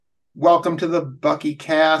Welcome to the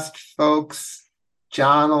BuckyCast, folks.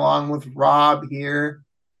 John, along with Rob here.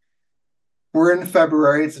 We're in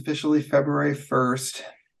February. It's officially February 1st.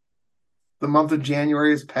 The month of January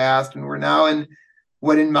has passed, and we're now in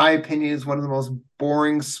what, in my opinion, is one of the most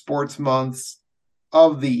boring sports months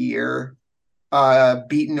of the year,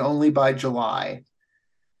 beaten only by July.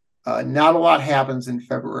 Not a lot happens in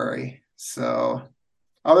February. So,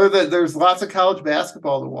 other than there's lots of college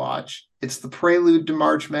basketball to watch. It's the prelude to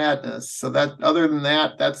March Madness. So other than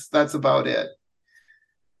that, that's about it.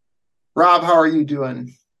 Rob, how are you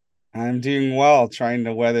doing? I'm doing well, trying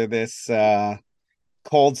to weather this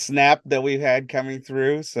cold snap that we've had coming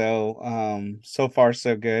through. So far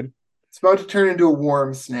so good. It's about to turn into a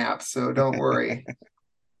warm snap, so don't worry.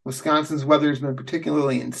 Wisconsin's weather's been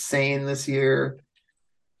particularly insane this year.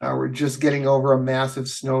 We're just getting over a massive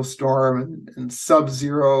snowstorm and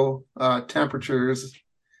sub-zero temperatures,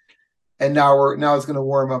 and now it's going to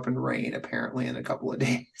warm up and rain apparently in a couple of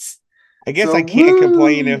days. I guess So I can't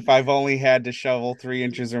complain woo! if I've only had to shovel 3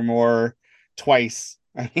 inches or more twice.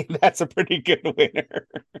 I mean, that's a pretty good winter.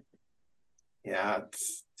 Yeah,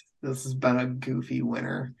 this has been a goofy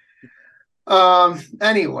winter.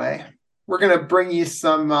 Anyway, we're gonna bring you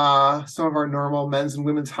some of our normal men's and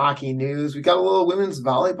women's hockey news. We got a little women's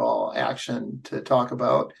volleyball action to talk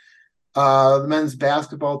about. The men's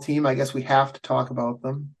basketball team, I guess we have to talk about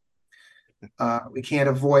them. We can't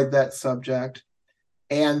avoid that subject.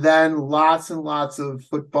 And then lots and lots of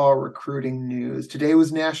football recruiting news. Today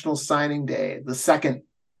was National Signing Day, the second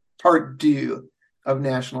part due of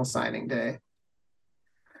National Signing Day.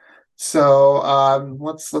 So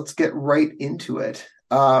let's get right into it.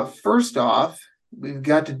 First off, we've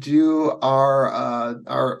got to do our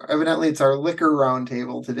evidently it's our liquor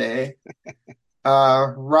roundtable today.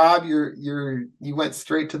 Rob, you went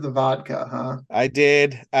straight to the vodka, huh? I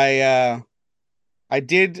did. I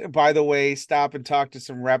did, by the way, stop and talk to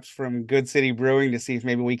some reps from Good City Brewing to see if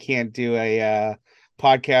maybe we can't do a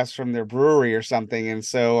podcast from their brewery or something. And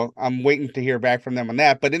so I'm waiting to hear back from them on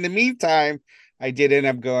that. But in the meantime, I did end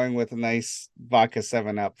up going with a nice vodka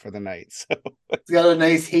 7 Up for the night. So It's got a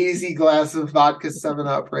nice hazy glass of vodka 7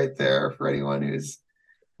 Up right there for anyone who's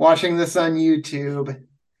watching this on YouTube.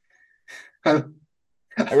 I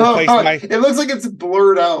replaced my It looks like it's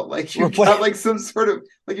blurred out, like you got replace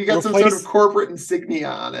like you got some sort of replace corporate insignia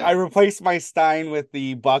on I it. replaced my Stein with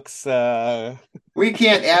the Bucks. We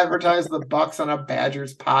can't advertise the Bucks on a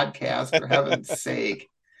Badgers podcast, for heaven's sake.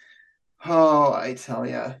 Oh, I tell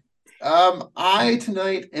you. I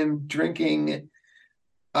tonight am drinking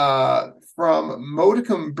from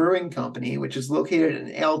Modicum Brewing Company, which is located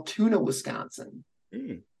in Altoona, Wisconsin.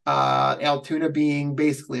 Hmm. Altoona being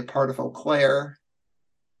basically a part of Eau Claire.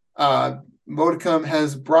 Uh, Modicum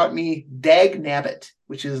has brought me Dag Nabbit,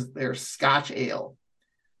 which is their Scotch ale,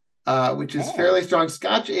 which is Oh, fairly strong.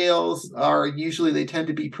 Scotch ales are usually they tend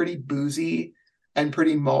to be pretty boozy and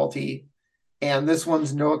pretty malty, and this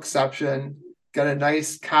one's no exception. Got a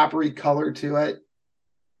nice coppery color to it.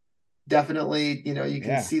 Definitely, yeah, you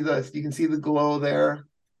can see the glow there.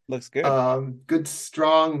 looks good. Good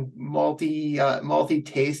strong malty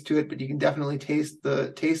taste to it, but you can definitely taste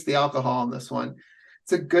the alcohol in this one.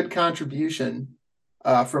 It's a good contribution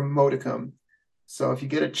from Modicum. So if you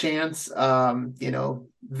get a chance,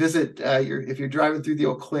 visit if you're driving through the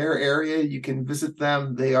Eau Claire area, you can visit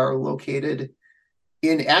them. They are located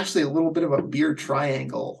in actually a little bit of a beer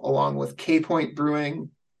triangle, along with K Point Brewing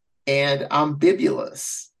and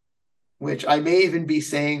Ambibulous, which I may even be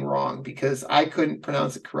saying wrong because I couldn't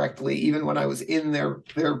pronounce it correctly even when I was in their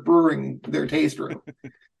taste room.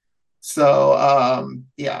 So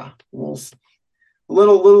yeah,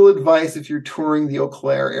 little advice if you're touring the Eau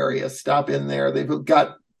Claire area, stop in there. They've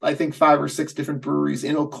got I think 5 or 6 different breweries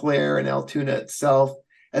in Eau Claire and Altoona itself,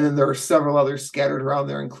 and then there are several others scattered around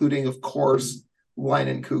there, including of course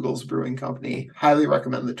Leinenkugel's Brewing Company. Highly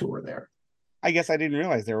recommend the tour there. I guess I didn't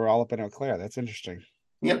realize they were all up in Eau Claire. That's interesting.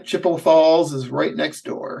 Yep, Chippewa Falls is right next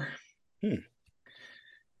door. Hmm.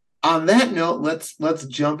 On that note, let's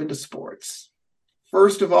jump into sports.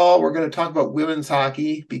 First of all, we're going to talk about women's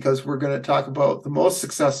hockey because we're going to talk about the most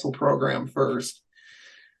successful program first.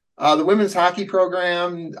 The women's hockey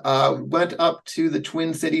program went up to the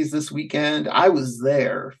Twin Cities this weekend. I was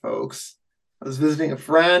there, folks. I was visiting a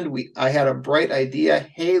friend. I had a bright idea.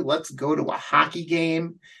 Hey, let's go to a hockey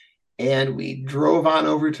game, and we drove on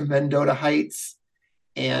over to Mendota Heights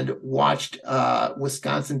and watched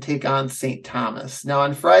Wisconsin take on St. Thomas. Now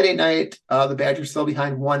on Friday night, the Badgers fell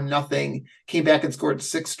behind 1-0, came back and scored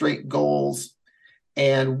 6 straight goals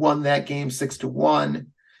and won that game 6-1.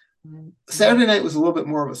 Saturday night was a little bit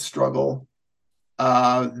more of a struggle.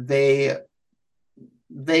 They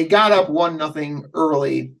they got up 1-0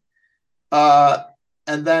 early. Uh,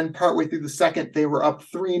 and then partway through the second, they were up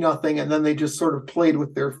 3-0, and then they just sort of played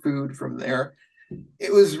with their food from there.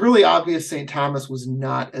 It was really obvious St. Thomas was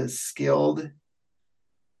not as skilled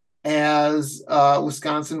as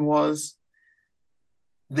Wisconsin was.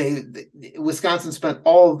 Wisconsin spent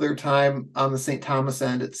all of their time on the St. Thomas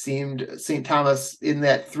end. It seemed St. Thomas in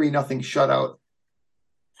that 3-0 shutout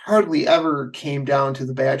hardly ever came down to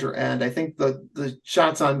the Badger end. I think the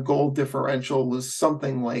shots on goal differential was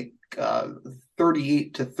something like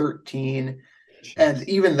 38-13. And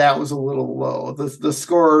even that was a little low. The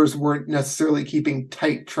scorers weren't necessarily keeping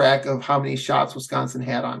tight track of how many shots Wisconsin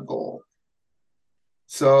had on goal.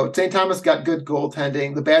 So St. Thomas got good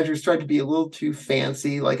goaltending. The Badgers tried to be a little too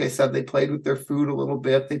fancy. Like I said, they played with their food a little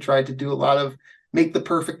bit. They tried to do a lot of make the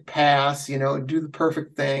perfect pass, do the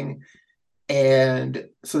perfect thing. And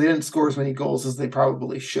so they didn't score as many goals as they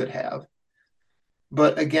probably should have.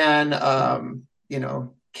 But again,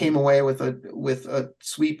 came away with a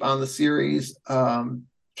sweep on the series.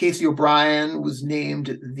 Casey O'Brien was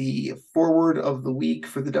named the forward of the week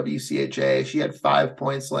for the WCHA. She had 5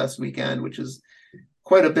 points last weekend, which is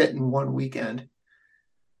quite a bit in one weekend.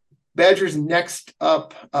 Badgers next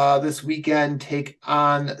up this weekend take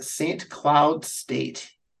on St. Cloud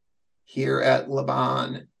State here at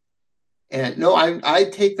Laban. And no, I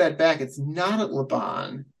take that back. It's not at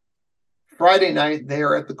Laban. Friday night, they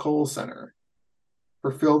are at the Kohl Center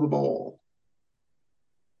for Fill the Bowl.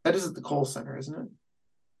 That is at the Kohl Center, isn't it?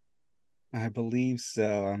 I believe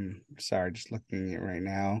so. I'm sorry, just looking at it right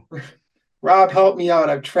now. Rob, help me out.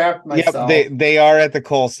 I've trapped myself. Yep, they are at the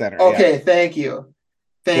Kohl Center. Okay, yeah. Thank you.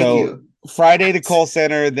 Thank you. Friday the Kohl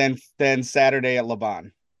Center, then Saturday at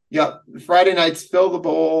Laban. Yep. Friday nights Fill the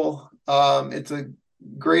Bowl. It's a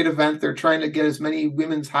great event. They're trying to get as many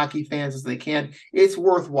women's hockey fans as they can. It's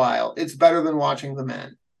worthwhile. It's better than watching the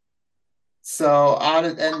men. So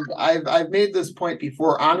and I've made this point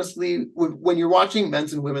before. Honestly, when you're watching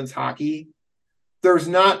men's and women's hockey, there's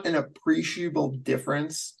not an appreciable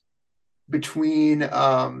difference between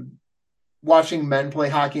watching men play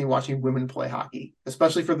hockey and watching women play hockey,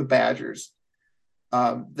 especially for the Badgers.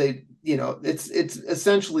 It's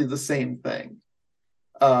essentially the same thing.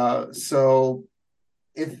 So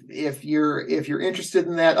if you're interested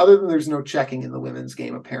in that, other than there's no checking in the women's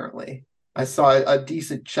game, apparently. I saw a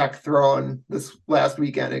decent check thrown this last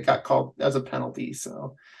weekend. It got called as a penalty.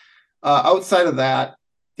 So outside of that,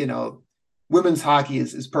 women's hockey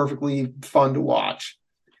is perfectly fun to watch.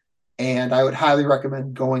 And I would highly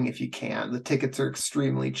recommend going if you can. The tickets are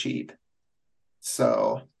extremely cheap.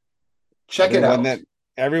 So check it out.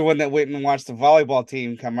 Everyone that went and watched the volleyball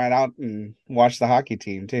team come right out and watch the hockey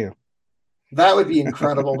team too. That would be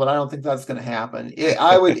incredible, but I don't think that's going to happen.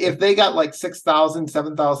 If they got like 6,000,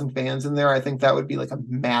 7,000 fans in there, I think that would be like a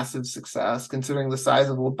massive success considering the size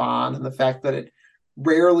of Laban and the fact that it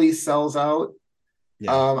rarely sells out.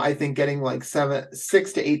 Yeah. I think getting like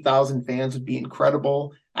 6,000 to 8,000 fans would be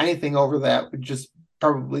incredible. Anything over that would just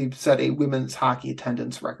probably set a women's hockey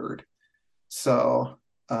attendance record. So,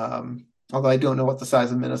 although I don't know what the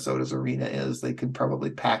size of Minnesota's arena is, they could probably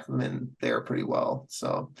pack them in there pretty well.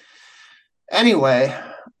 So, anyway,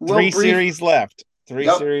 three series left.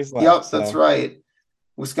 Yep, so. That's right.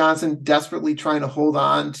 Wisconsin desperately trying to hold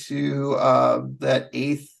on to that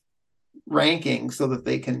 8th ranking so that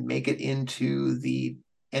they can make it into the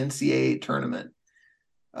NCAA tournament.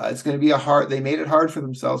 It's going to be they made it hard for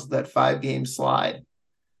themselves with that 5-game slide.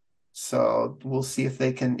 So we'll see if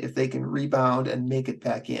they can rebound and make it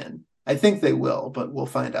back in. I think they will, but we'll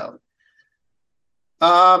find out.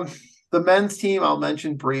 The men's team I'll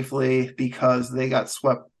mention briefly because they got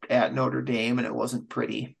swept at Notre Dame and it wasn't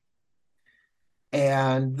pretty.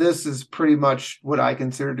 And this is pretty much what I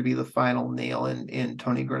consider to be the final nail in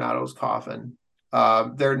Tony Granado's coffin.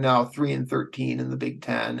 They're now 3-13 in the Big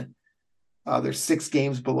Ten. They're 6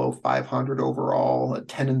 games below 500 overall,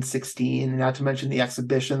 10-16, not to mention the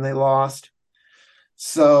exhibition they lost.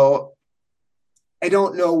 So I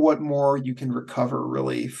don't know what more you can recover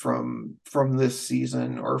really from this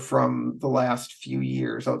season or from the last few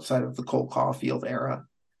years outside of the Cole Caulfield era.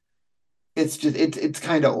 It's just it's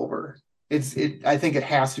kind of over. I think it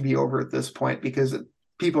has to be over at this point because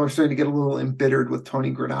people are starting to get a little embittered with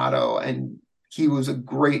Tony Granado, and he was a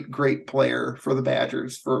great player for the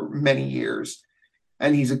Badgers for many years,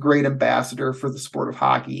 and he's a great ambassador for the sport of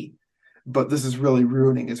hockey. But this is really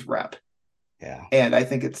ruining his rep. Yeah, and I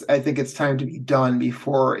think it's time to be done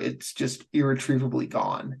before it's just irretrievably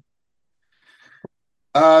gone.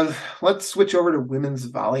 Let's switch over to women's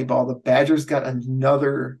volleyball. The Badgers got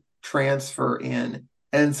another transfer in,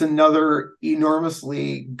 and it's another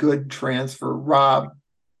enormously good transfer. Rob,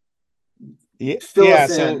 Yeah, Fill yeah.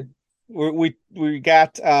 us So in. we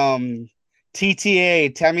got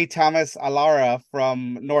TTA Tammy Thomas Alara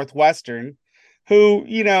from Northwestern, who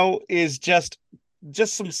is just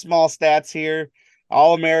some small stats here.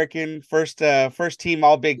 All American, first team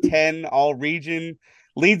All Big Ten, All Region,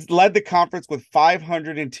 led the conference with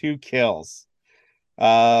 502 kills.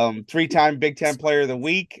 Three-time Big Ten Player of the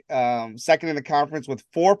Week. Second in the conference with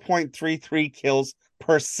 4.33 kills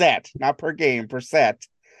per set, not per game, per set.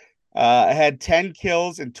 Had 10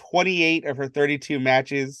 kills in 28 of her 32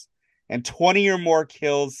 matches and 20 or more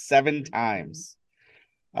kills 7 times.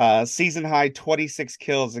 Season high 26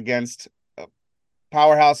 kills against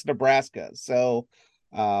powerhouse Nebraska. So,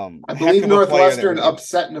 I heck believe of a player that Northwestern we get.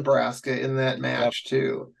 upset Nebraska in that Yep. match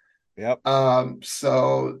too. Yep.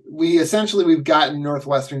 So we've gotten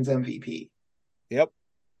Northwestern's MVP Yep.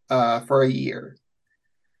 for a year.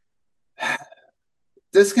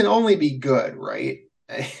 This can only be good, right?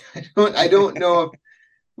 I don't know if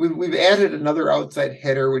we've added another outside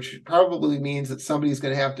hitter, which probably means that somebody's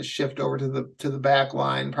going to have to shift over to the back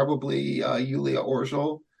line, probably Yulia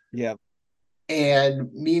Orgel. Yep. And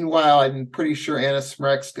meanwhile, I'm pretty sure Anna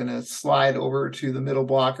Smrek's going to slide over to the middle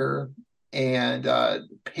blocker and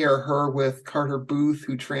pair her with Carter Booth,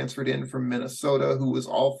 who transferred in from Minnesota, who was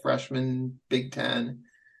all freshman Big Ten.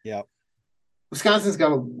 Yep. Wisconsin's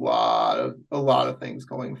got a lot of things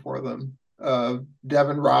going for them.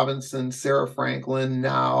 Devin Robinson, Sarah Franklin,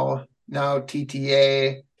 now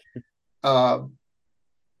TTA. Uh,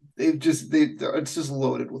 it's just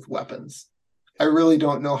loaded with weapons. I really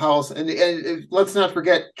don't know how else. And let's not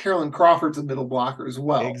forget Carolyn Crawford's a middle blocker as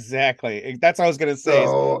well. Exactly. That's what I was gonna say. Is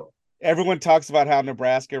So everyone talks about how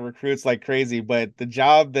Nebraska recruits like crazy, but the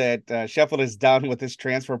job that Sheffield has done with this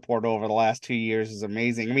transfer portal over the last 2 years is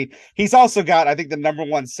amazing. I mean, he's also got, I think, the number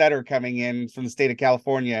one setter coming in from the state of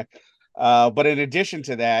California. But in addition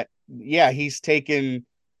to that, yeah, he's taken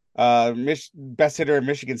best hitter at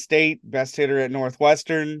Michigan State, best hitter at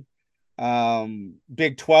Northwestern,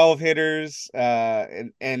 Big 12 hitters,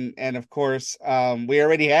 and of course, we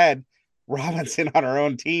already had Robinson on our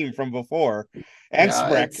own team from before, and yeah,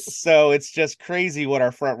 Spreck. So it's just crazy what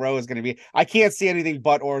our front row is going to be. I can't see anything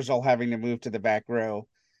but Orzel having to move to the back row.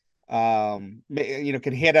 Can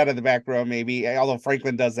hit out of the back row maybe, although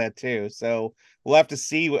Franklin does that too. So we'll have to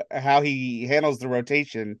see how he handles the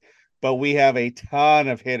rotation. But we have a ton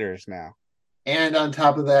of hitters now. and on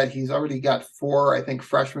top of that, he's already got four, I think,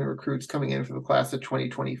 freshman recruits coming in for the class of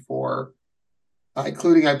 2024,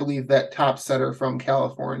 including, I believe, that top setter from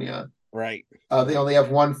California. Right. They only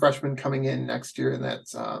have one freshman coming in next year, and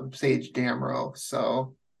that's Sage Damrow.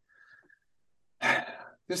 So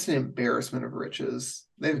just an embarrassment of riches.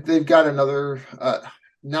 They've got another.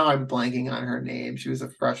 Now I'm blanking on her name. She was a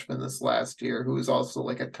freshman this last year who was also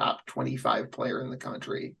like a top 25 player in the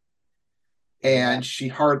country, Yeah. and she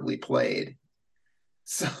hardly played.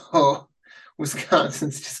 So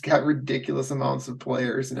Wisconsin's just got ridiculous amounts of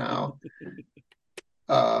players now.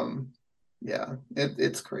 Yeah,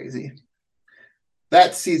 it's crazy.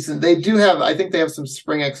 That season, they do have, I think they have some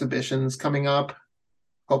spring exhibitions coming up,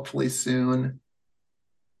 hopefully soon.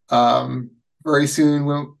 Very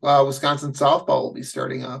soon, Wisconsin softball will be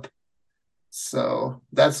starting up. So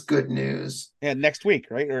that's good news. Yeah, next week,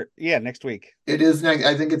 right? Or yeah, next week. It is next,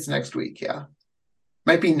 I think it's next week, yeah.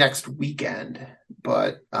 Might be next weekend,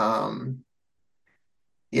 but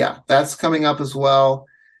yeah, that's coming up as well.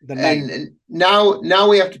 The ninth. And now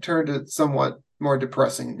we have to turn to somewhat more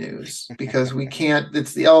depressing news because we can't,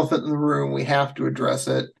 it's the elephant in the room. We have to address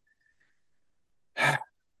it.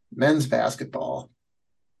 Men's basketball.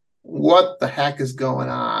 What the heck is going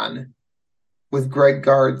on with Greg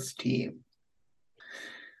Gard's team?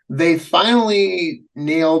 They finally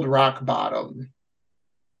nailed rock bottom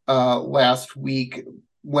last week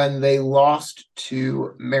when they lost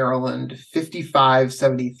to Maryland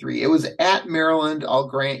 55-73. It was at Maryland, I'll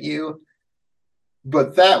grant you,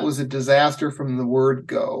 but that was a disaster from the word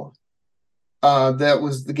go. That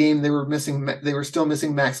was the game they were missing. They were still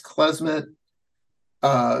missing Max Klesmet.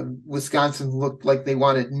 Wisconsin looked like they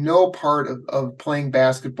wanted no part of playing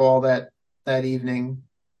basketball that evening.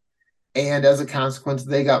 And as a consequence,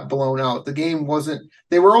 they got blown out. The game wasn't,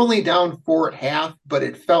 they were only down 4 at half, but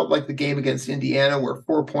it felt like the game against Indiana, where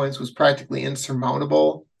 4 points was practically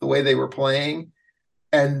insurmountable the way they were playing.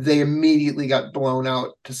 And they immediately got blown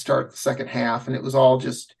out to start the second half. And it was all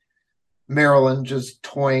just Maryland just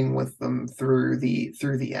toying with them through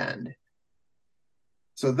the end.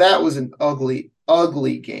 So that was an ugly,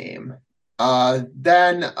 ugly game.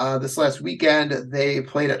 Then this last weekend, they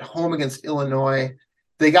played at home against Illinois.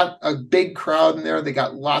 They got a big crowd in there. They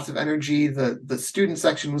got lots of energy. The student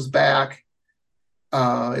section was back.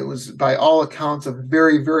 It was by all accounts a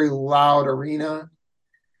very, very loud arena.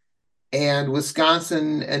 And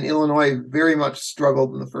Wisconsin and Illinois very much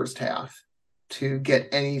struggled in the first half to get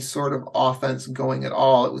any sort of offense going at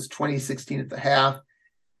all. It was 2016 at the half.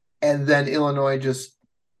 And then Illinois just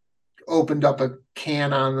opened up a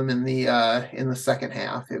can on them in the second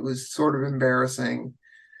half. It was sort of embarrassing.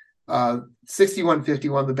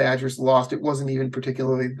 61-51, the Badgers lost. It wasn't even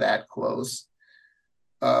particularly that close.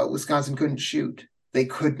 Wisconsin couldn't shoot. They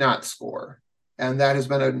could not score. And that has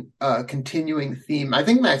been a continuing theme. I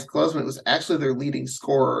think Max Klosman was actually their leading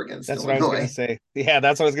scorer against That's what I was going to Illinois, say. Yeah,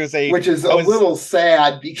 that's what I was going to say. which is I a was little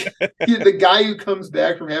sad because the guy who comes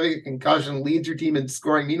back from having a concussion leads your team in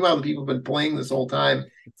scoring. Meanwhile, the people who've been playing this whole time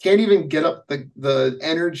can't even get up the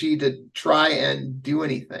energy to try and do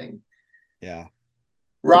anything. yeah.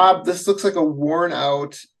 Rob, this looks like a worn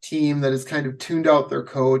out team that has kind of tuned out their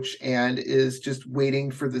coach and is just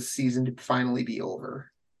waiting for the season to finally be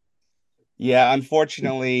over. Yeah,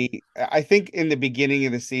 unfortunately, I think in the beginning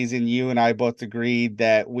of the season, you and I both agreed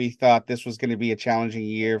that we thought this was going to be a challenging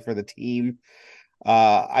year for the team.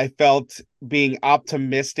 I felt being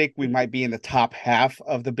optimistic we might be in the top half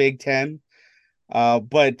of the Big Ten.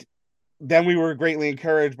 But then we were greatly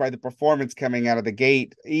encouraged by the performance coming out of the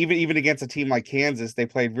gate. Even against a team like Kansas, they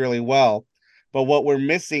played really well. But what we're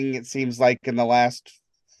missing, it seems like, in the last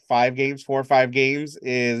 5 games, 4 or 5 games,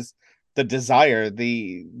 is the desire,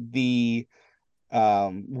 the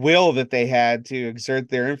will that they had to exert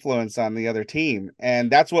their influence on the other team.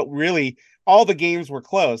 And that's what really, all the games were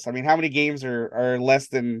close. I mean, how many games are less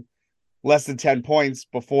than 10 points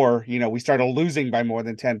before, we started losing by more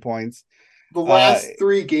than 10 points? The Uh last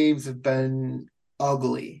three games have been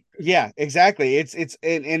ugly. yeah, exactly.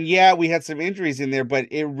 And yeah, we had some injuries in there, but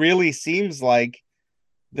it really seems like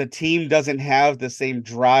the team doesn't have the same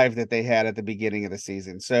drive that they had at the beginning of the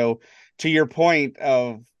season. So to your point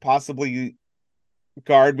of possibly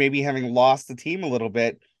Guard maybe having lost the team a little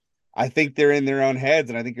bit, I think they're in their own heads,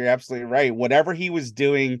 and I think you're absolutely right. Whatever he was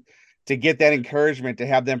doing to get that encouragement to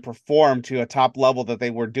have them perform to a top level that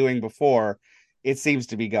they were doing before, it seems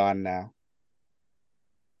to be gone now.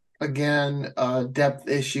 Again, depth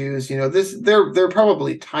issues. They're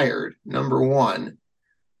probably tired. Number one,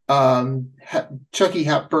 Chucky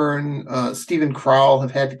Hepburn, Stephen Crowell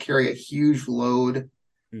have had to carry a huge load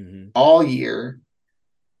Mm-hmm. all year.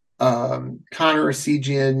 Connor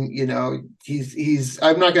Esigian, he's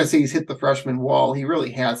I'm not going to say he's hit the freshman wall. He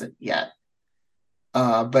really hasn't yet.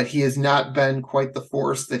 But he has not been quite the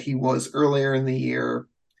force that he was earlier in the year.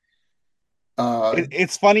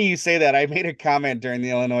 It's funny you say that. I made a comment during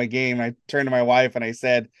the Illinois game. I turned to my wife and I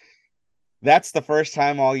said, "That's the first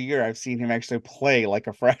time all year I've seen him actually play like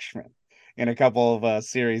a freshman in a couple of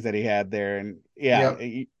series that he had there." And yeah,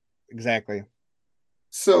 Yep. exactly.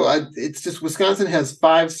 So it's just Wisconsin has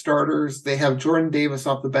five starters. They have Jordan Davis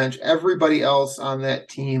off the bench. Everybody else on that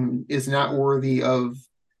team is not worthy of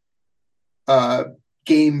uh,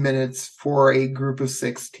 game minutes for a group of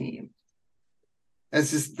six team.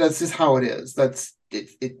 That's just how it is. That's it.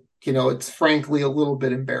 It's frankly a little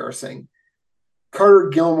bit embarrassing. Carter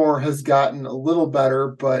Gilmore has gotten a little better,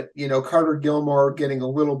 but Carter Gilmore getting a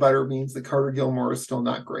little better means that Carter Gilmore is still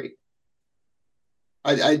not great.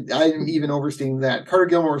 I'm even overstating that. Carter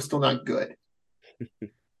Gilmore is still not good.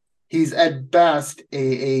 He's at best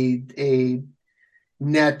a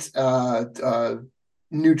net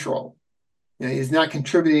neutral. He's not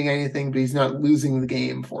contributing anything, but he's not losing the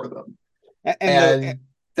game for them. And And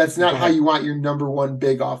that's not go how ahead. you want your number one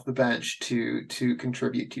big off the bench to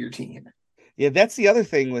contribute to your team. Yeah, that's the other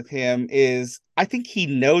thing with him is I think he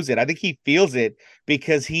knows it. I think he feels it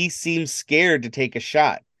because he seems scared to take a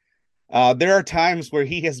shot. There are times where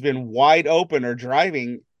he has been wide open or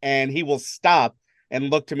driving, and he will stop and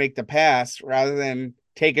look to make the pass rather than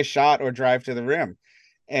take a shot or drive to the rim.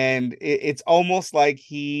 And it's almost like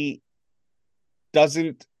he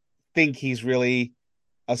doesn't think he's really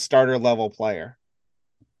a starter level player.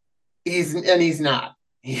 He's not.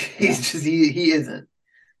 He's Yeah. just he isn't.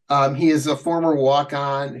 He is a former walk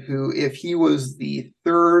on who, if he was the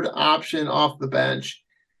third option off the bench,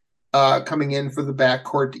 coming in for the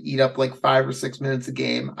backcourt to eat up like 5 or 6 minutes a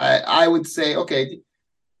game, I would say, okay,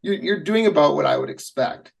 you're doing about what I would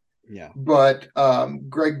expect. Yeah. But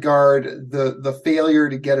Greg Gard, the failure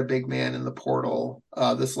to get a big man in the portal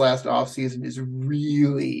this last offseason is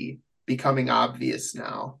really becoming obvious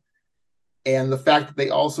now. And the fact that they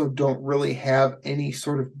also don't really have any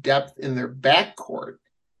sort of depth in their backcourt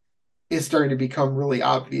is starting to become really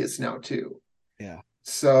obvious now too. Yeah.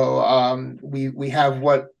 So we have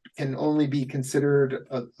what can only be considered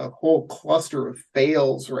a whole cluster of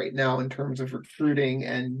fails right now in terms of recruiting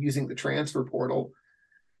and using the transfer portal.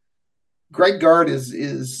 Greg Gard is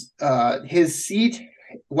his seat,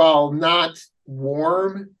 while not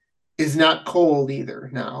warm, is not cold either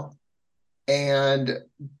now. And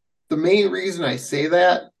the main reason I say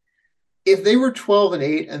that, if they were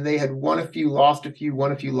 12-8 and they had won a few, lost a few,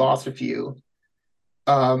 won a few, lost a few,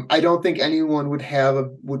 I don't think anyone would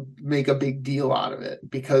make a big deal out of it,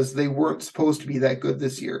 because they weren't supposed to be that good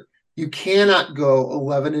this year. You cannot go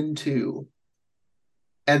 11-2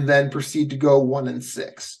 and then proceed to go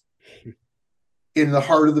 1-6 in the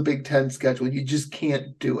heart of the Big Ten schedule. You just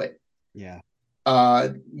can't do it. Yeah.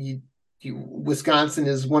 Wisconsin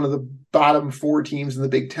is one of the bottom 4 teams in the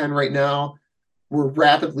Big Ten right now. We're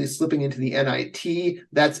rapidly slipping into the NIT.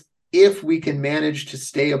 That's if we can manage to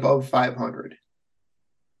stay above 500.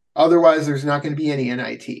 Otherwise, there's not going to be any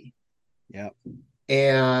NIT. Yeah.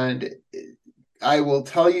 And I will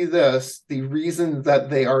tell you this, the reason that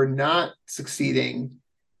they are not succeeding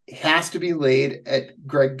has to be laid at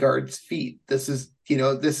Greg Gard's feet. This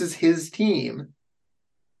is his team.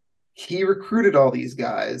 He recruited all these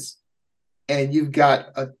guys, and you've got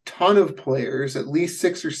a ton of players, at least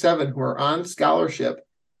 6 or 7, who are on scholarship,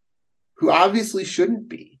 who obviously shouldn't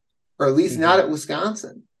be, or at least not at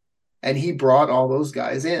Wisconsin. And he brought all those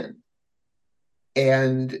guys in.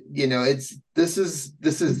 And this is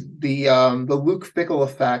the Luke Fickell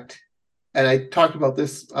effect. And I talked about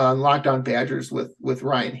this on Lockdown Badgers with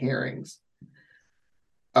Ryan Herrings.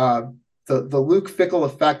 The Luke Fickell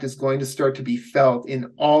effect is going to start to be felt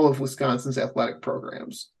in all of Wisconsin's athletic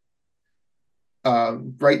programs.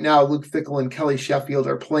 Right now, Luke Fickell and Kelly Sheffield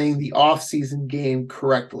are playing the off-season game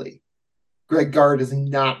correctly. Greg Gard is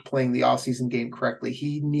not playing the off-season game correctly.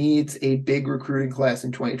 He needs a big recruiting class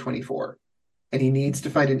in 2024, and he needs to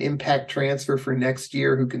find an impact transfer for next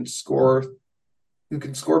year who can score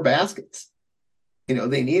baskets.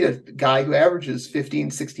 They need a guy who averages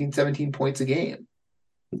 15, 16, 17 points a game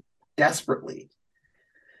desperately.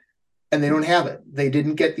 And they don't have it. They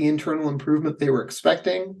didn't get the internal improvement they were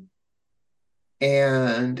expecting.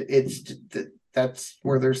 And that's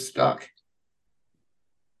where they're stuck.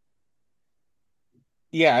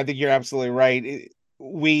 Yeah, I think you're absolutely right.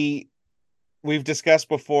 We've discussed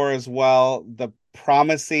before as well the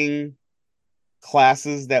promising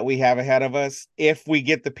classes that we have ahead of us if we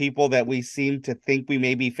get the people that we seem to think we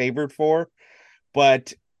may be favored for.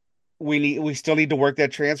 But we still need to work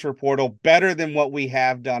that transfer portal better than what we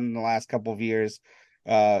have done in the last couple of years,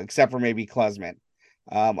 except for maybe Klesman.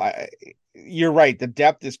 You're right. The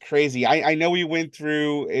depth is crazy. I know we went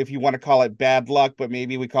through, if you want to call it bad luck, but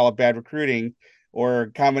maybe we call it bad recruiting, or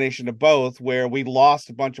a combination of both, where we lost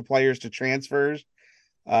a bunch of players to transfers,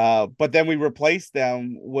 but then we replaced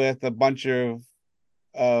them with a bunch of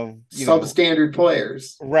substandard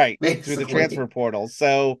players, right, basically, through the transfer portal.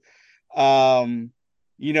 So,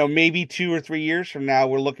 maybe 2 or 3 years from now,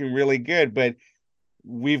 we're looking really good, but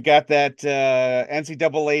we've got that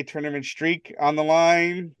NCAA tournament streak on the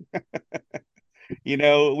line.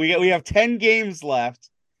 We have 10 games left,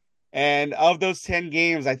 and of those 10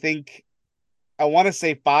 games, I want to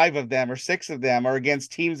say 5 of them or 6 of them are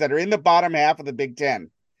against teams that are in the bottom half of the Big Ten.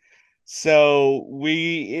 So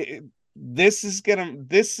this is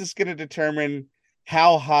gonna determine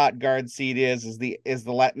how hot Gard seed is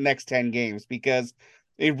the next 10 games, because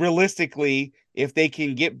realistically, if they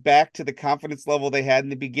can get back to the confidence level they had in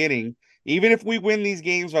the beginning, even if we win these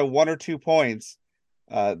games by 1 or 2 points,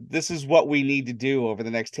 this is what we need to do over the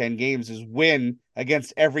next 10 games: is win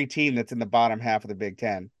against every team that's in the bottom half of the Big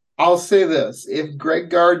Ten. I'll say this: if Greg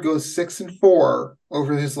Gard goes 6-4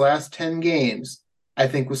 over his last 10 games, I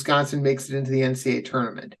think Wisconsin makes it into the NCAA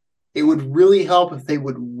tournament. It would really help if they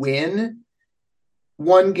would win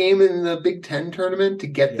one game in the Big Ten tournament to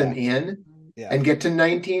get them in and get to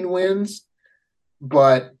 19 wins.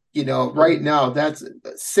 But, right now, that's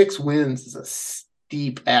 6 wins is a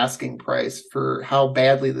steep asking price for how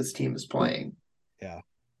badly this team is playing. Yeah.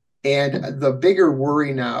 And the bigger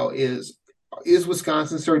worry now is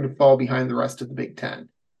Wisconsin starting to fall behind the rest of the Big Ten?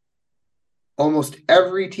 Almost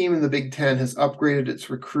every team in the Big Ten has upgraded its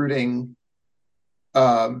recruiting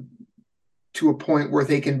to a point where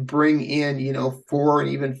they can bring in, 4 and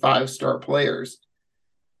even 5-star players.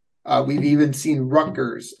 We've even seen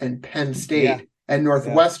Rutgers and Penn State and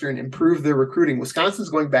Northwestern improve their recruiting. Wisconsin's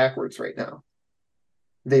going backwards right now.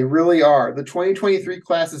 They really are. The 2023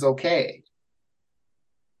 class is okay,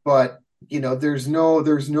 but there's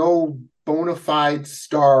no bona fide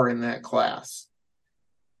star in that class.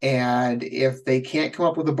 And if they can't come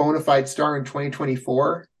up with a bona fide star in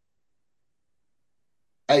 2024,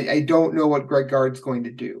 I don't know what Greg Gard's going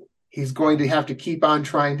to do. He's going to have to keep on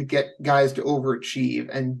trying to get guys to overachieve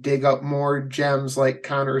and dig up more gems like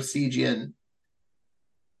Connor Esigian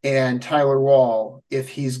and Tyler Wall if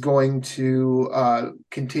he's going to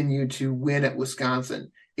continue to win at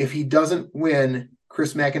Wisconsin. If he doesn't win,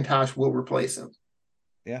 Chris McIntosh will replace him.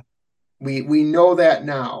 Yeah. We know that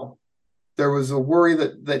now. There was a worry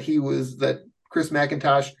that Chris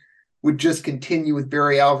McIntosh would just continue with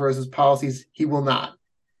Barry Alvarez's policies. He will not.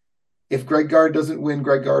 If Greg Gard doesn't win,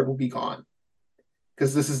 Greg Gard will be gone.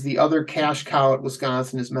 Because this is the other cash cow at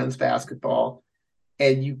Wisconsin is men's basketball.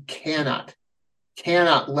 And you cannot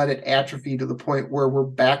let it atrophy to the point where we're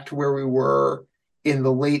back to where we were in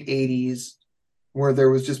the late 80s, where there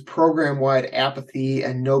was just program-wide apathy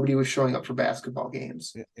and nobody was showing up for basketball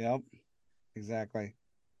games. Yep, exactly.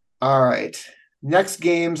 All right. Next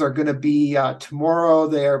games are going to be tomorrow.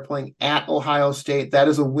 They are playing at Ohio State. That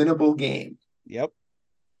is a winnable game. Yep.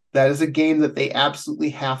 That is a game that they absolutely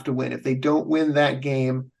have to win. If they don't win that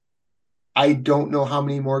game, I don't know how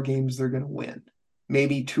many more games they're going to win.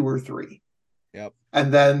 Maybe 2 or 3. Yep.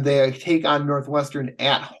 And then they take on Northwestern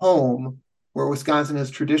at home, where Wisconsin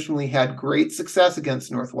has traditionally had great success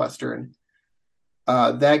against Northwestern.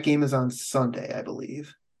 That game is on Sunday, I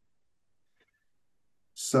believe.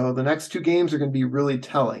 So the next 2 games are going to be really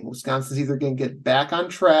telling. Wisconsin's either going to get back on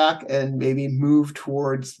track and maybe move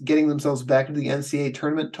towards getting themselves back into the NCAA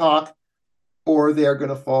tournament talk, or they are going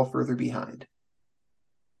to fall further behind.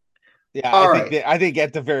 Yeah, I think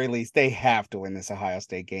at the very least they have to win this Ohio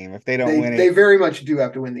State game. If they don't win it, they very much do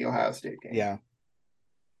have to win the Ohio State game. Yeah.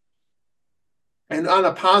 And on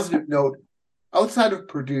a positive note, outside of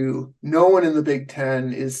Purdue, no one in the Big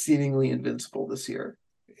Ten is seemingly invincible this year.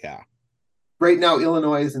 Yeah. Right now,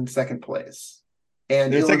 Illinois is in second place.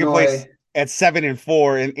 And they're second place at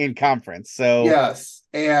 7-4 in conference. So yes.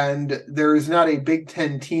 And there is not a Big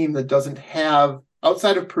Ten team that doesn't have,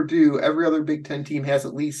 outside of Purdue, every other Big Ten team has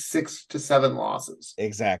at least 6 to 7 losses.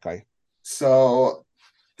 Exactly. So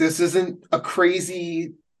this isn't a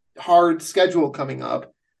crazy hard schedule coming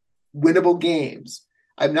up. Winnable games.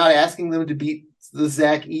 I'm not asking them to beat the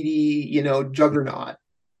Zach Edey, juggernaut.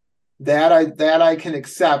 That I can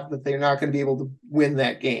accept that they're not going to be able to win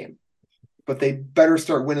that game, but they better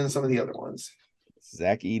start winning some of the other ones.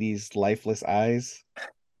 Zach Edey's lifeless eyes.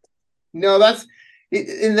 No, that's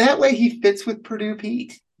in that way he fits with Purdue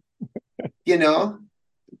Pete.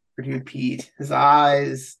 Purdue Pete, his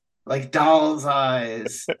eyes like doll's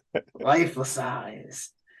eyes, lifeless eyes.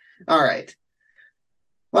 All right,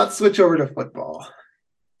 let's switch over to football,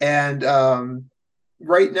 and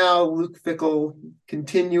right now, Luke Fickell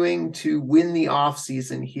continuing to win the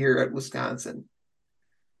offseason here at Wisconsin.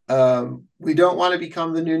 We don't want to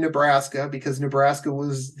become the new Nebraska because Nebraska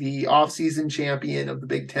was the offseason champion of the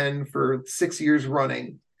Big Ten for 6 years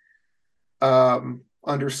running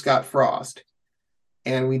under Scott Frost.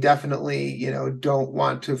 And we definitely, don't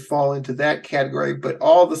want to fall into that category. But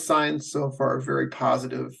all the signs so far are very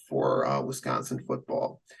positive for Wisconsin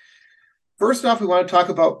football. First off, we want to talk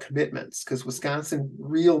about commitments because Wisconsin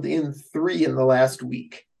reeled in 3 in the last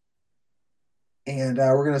week. And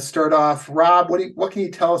we're going to start off. Rob, what can you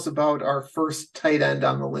tell us about our first tight end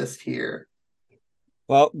on the list here?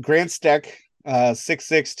 Well, Grant Steck,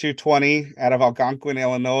 6'6", 220 out of Algonquin,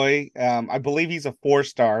 Illinois. I believe he's a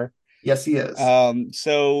 4-star. Yes, he is.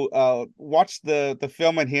 So watch the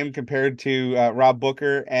film on him compared to Rob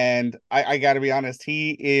Booker. And I got to be honest,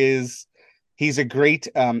 he's a great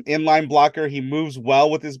inline blocker. He moves well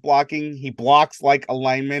with his blocking. He blocks like a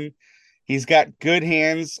lineman. He's got good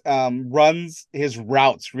hands, runs his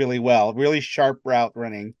routes really well, really sharp route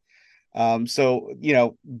running. So,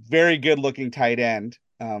 very good looking tight end,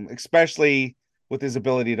 especially with his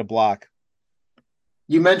ability to block.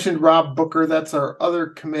 You mentioned Rob Booker. That's our other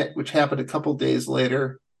commit, which happened a couple days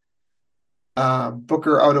later.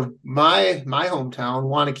 Booker out of my hometown,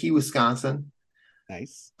 Waunakee, Wisconsin.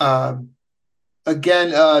 Nice.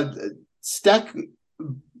 Again, Steck,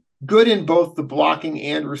 good in both the blocking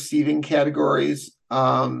and receiving categories.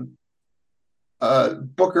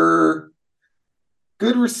 Booker,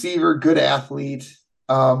 good receiver, good athlete,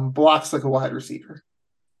 blocks like a wide receiver.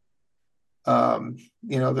 I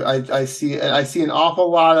see an awful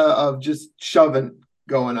lot of just shoving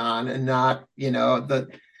going on and not, that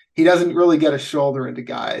he doesn't really get a shoulder into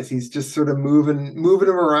guys. He's just sort of moving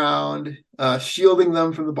them around, shielding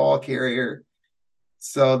them from the ball carrier.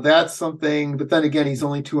 So that's something, but then again, he's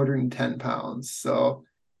only 210 pounds. So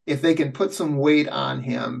if they can put some weight on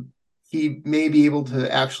him, he may be able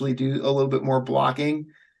to actually do a little bit more blocking,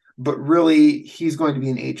 but really he's going to be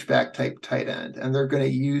an H-back type tight end, and they're going to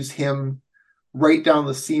use him right down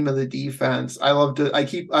the seam of the defense. I love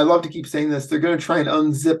to keep saying this. They're going to try and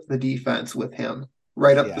unzip the defense with him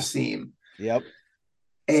right up the seam. Yep.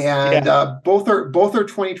 And Yeah. both are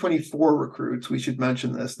 2024 recruits. We should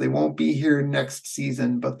mention this. They won't be here next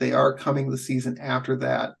season, but they are coming the season after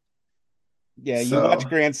that. Yeah, you watch So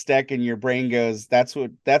Grant Steck and your brain goes, that's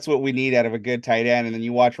what we need out of a good tight end. And then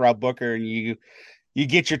you watch Rob Booker and you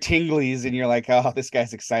get your tinglies and you're like, oh, this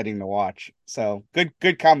guy's exciting to watch. So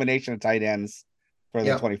good combination of tight ends for the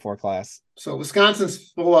yeah. 24 class. So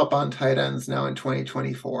Wisconsin's full up on tight ends now in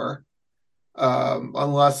 2024.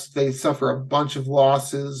 Unless they suffer a bunch of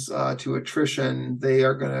losses to attrition, they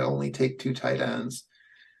are going to only take two tight ends.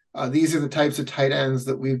 These are the types of tight ends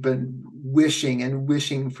that we've been wishing and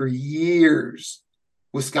wishing for years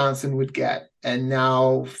Wisconsin would get, and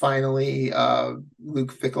now finally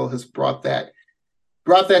Luke Fickell has brought that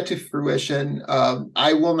to fruition.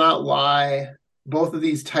 I will not lie; both of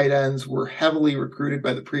these tight ends were heavily recruited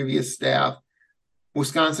by the previous staff.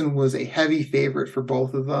 Wisconsin was a heavy favorite for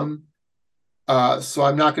both of them. So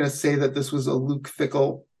I'm not going to say that this was a Luke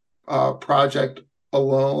Fickell project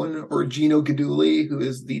alone, or Gino Guidugli, who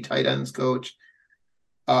is the tight ends coach.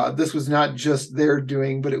 This was not just their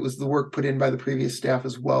doing, but it was the work put in by the previous staff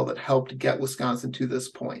as well that helped get Wisconsin to this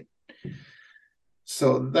point.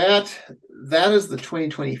 So that is the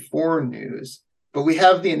 2024 news. But we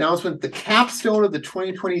have the announcement, the capstone of the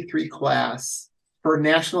 2023 class for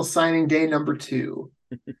National Signing Day number 2.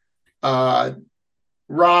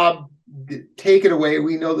 Rob, take it away.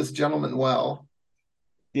 We know this gentleman well.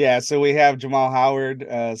 Yeah, so we have Jamal Howard,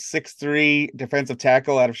 6'3" defensive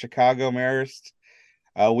tackle out of Chicago Marist.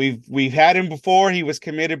 We've had him before. He was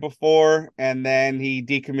committed before, and then he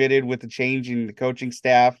decommitted with the change in the coaching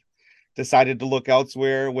staff. Decided to look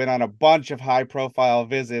elsewhere. Went on a bunch of high-profile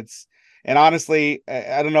visits, and honestly,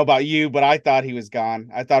 I don't know about you, but I thought he was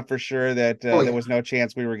gone. I thought for sure that Oh there yeah. was no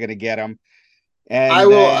chance we were going to get him. I And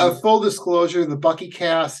will, then, full disclosure, the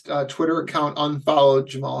BuckyCast Twitter account unfollowed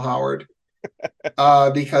Jamal Howard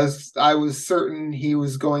because I was certain he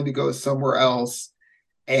was going to go somewhere else.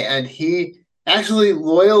 And he actually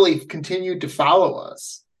loyally continued to follow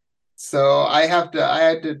us. So I had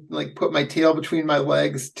to like put my tail between my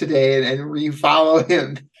legs today and refollow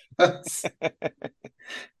him.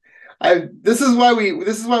 This is why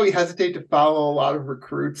we hesitate to follow a lot of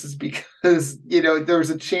recruits, is because there's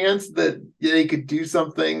a chance that they could do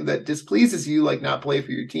something that displeases you, like not play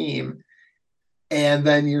for your team, and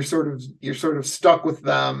then you're sort of stuck with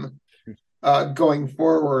them going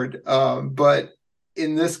forward. But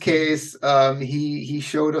in this case, he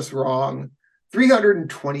showed us wrong.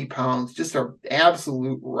 320 pounds, just an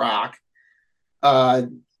absolute rock. Uh,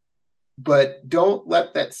 but don't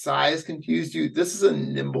let that size confuse you. This is a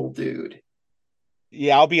nimble dude.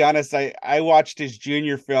 yeah, I'll be honest. I watched his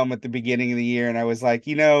junior film at the beginning of the year, and I was like,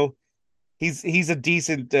 he's a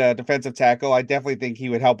decent defensive tackle. I definitely think he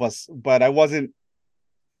would help us, but I wasn't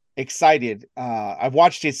excited. I've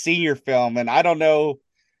watched his senior film, and I don't know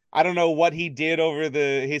what he did over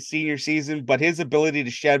his senior season, but his ability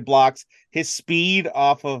to shed blocks, his speed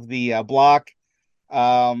off of the block.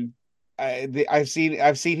 Um, I've seen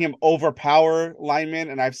him overpower linemen,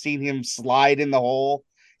 and I've seen him slide in the hole,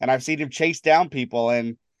 and I've seen him chase down people.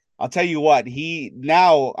 And I'll tell you what, he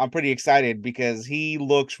now I'm pretty excited because he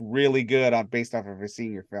looks really good on based off of his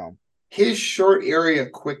senior film. His short area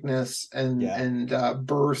quickness and Yeah. and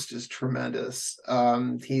burst is tremendous.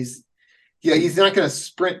 He's not going to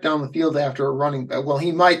sprint down the field after a running back. Well,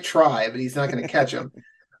 he might try, but he's not going to catch him.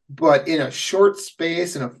 But in a short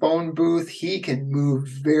space in a phone booth, he can move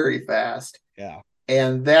very fast. Yeah.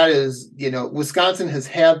 And that is, Wisconsin has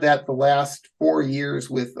had that the last 4 years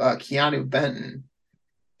with Keanu Benton.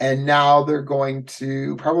 And now they're going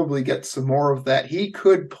to probably get some more of that. He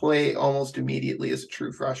could play almost immediately as a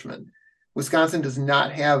true freshman. Wisconsin does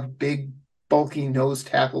not have big, bulky nose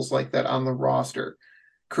tackles like that on the roster.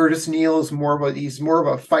 Curtis Neal is he's more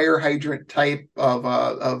of a fire hydrant type of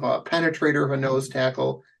a penetrator of a nose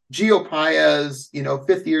tackle. Gio Paez,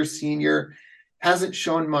 5th-year senior, hasn't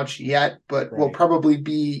shown much yet, but will Right. probably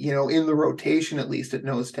be, in the rotation at least at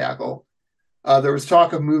nose tackle. There was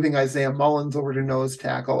talk of moving Isaiah Mullins over to nose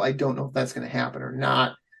tackle. I don't know if that's going to happen or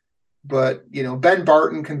not. But, Ben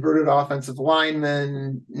Barton, converted offensive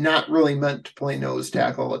lineman, not really meant to play nose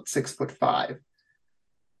tackle at 6'5".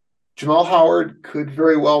 Jamal Howard could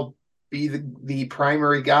very well be the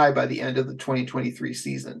primary guy by the end of the 2023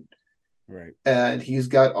 season. Right. And he's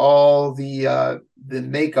got all the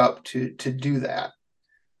makeup to do that.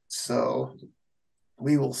 So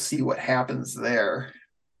we will see what happens there.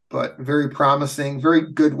 But very promising,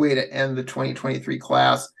 very good way to end the 2023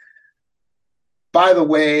 class. By the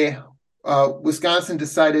way, Wisconsin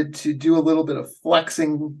decided to do a little bit of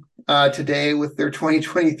flexing today with their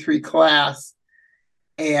 2023 class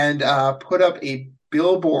and put up a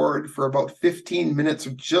billboard for about 15 minutes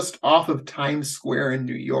just off of Times Square in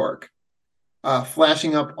New York,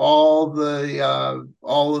 flashing up all of the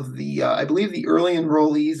I believe the early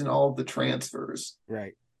enrollees and all of the transfers.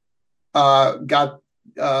 Right. Got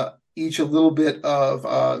each a little bit of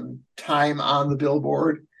time on the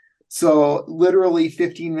billboard. So literally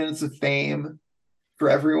 15 minutes of fame for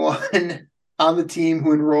everyone on the team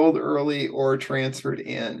who enrolled early or transferred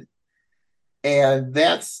in. And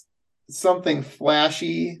that's something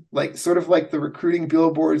flashy, like sort of like the recruiting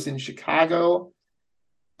billboards in Chicago,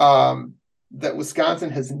 that Wisconsin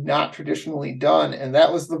has not traditionally done. And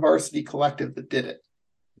that was the Varsity Collective that did it.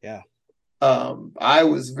 Yeah. I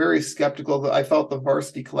was very skeptical that I felt the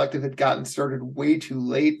Varsity Collective had gotten started way too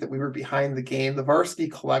late, that we were behind the game. The Varsity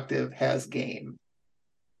Collective has game.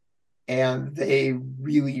 And they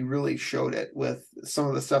really, really showed it with some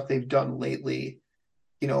of the stuff they've done lately.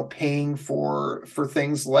 Paying for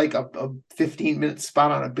things like a 15-minute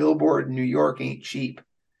spot on a billboard in New York ain't cheap.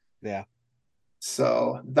 Yeah.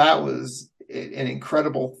 So that was an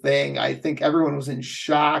incredible thing. I think everyone was in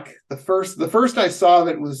shock. The first I saw of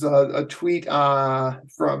it was a tweet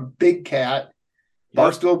from Big Cat,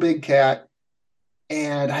 Barstool Big Cat,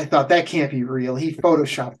 and I thought that can't be real. He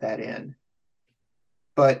photoshopped that in,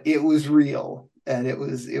 but it was real, and it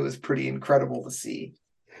was pretty incredible to see.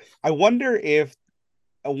 I wonder if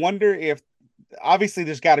obviously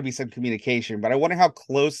there's got to be some communication, but I wonder how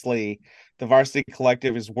closely the Varsity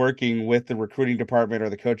Collective is working with the recruiting department or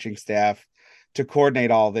the coaching staff to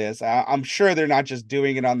coordinate all this. I'm sure they're not just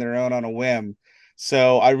doing it on their own on a whim.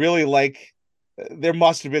 So I really there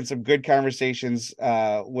must have been some good conversations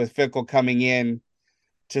with Fickle coming in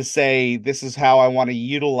to say, this is how I want to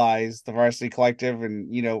utilize the Varsity Collective,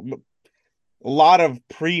 and, a lot of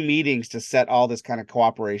pre-meetings to set all this kind of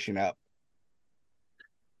cooperation up.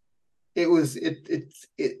 There's a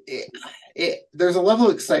level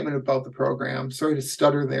of excitement about the program. Sorry to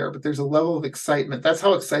stutter there, but there's a level of excitement. That's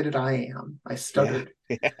how excited I am. I stuttered.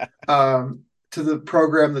 Yeah. To the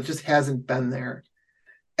program that just hasn't been there.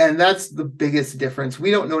 And that's the biggest difference.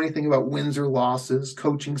 We don't know anything about wins or losses,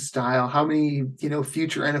 coaching style, how many,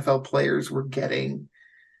 future NFL players we're getting.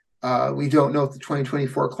 We don't know if the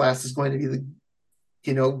 2024 class is going to be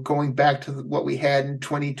going back to what we had in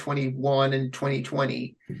 2021 and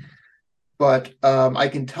 2020. But I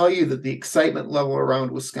can tell you that the excitement level around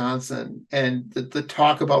Wisconsin and the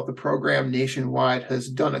talk about the program nationwide has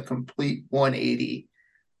done a complete 180.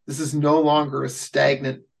 This is no longer a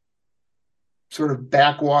stagnant, sort of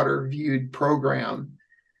backwater viewed program.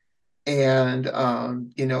 And,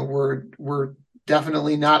 we're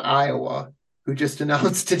definitely not Iowa, who just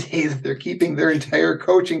announced today that they're keeping their entire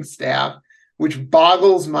coaching staff, which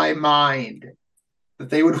boggles my mind that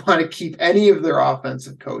they would want to keep any of their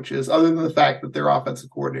offensive coaches, other than the fact that their offensive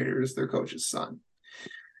coordinator is their coach's son.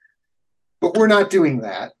 But we're not doing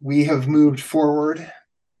that. We have moved forward,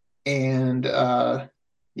 and I'm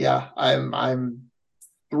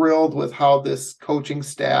thrilled with how this coaching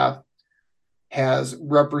staff has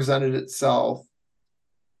represented itself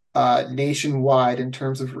nationwide in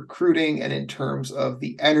terms of recruiting and in terms of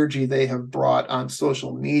the energy they have brought on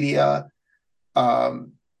social media.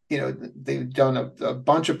 They've done a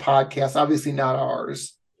bunch of podcasts, obviously not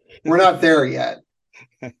ours. We're not there yet.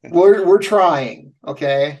 We're trying.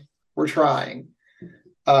 Okay. We're trying.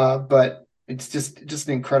 But it's just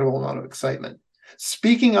an incredible amount of excitement.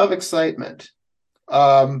 Speaking of excitement,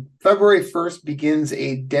 February 1st begins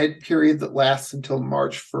a dead period that lasts until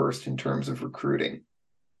March 1st in terms of recruiting.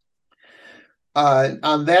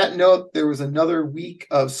 On that note, there was another week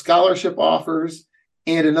of scholarship offers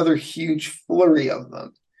and another huge flurry of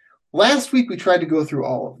them. Last week, we tried to go through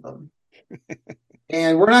all of them.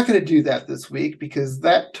 And we're not going to do that this week because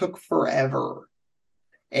that took forever.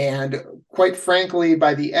 And quite frankly,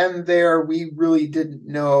 by the end there, we really didn't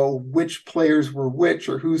know which players were which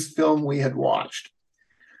or whose film we had watched.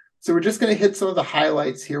 So we're just going to hit some of the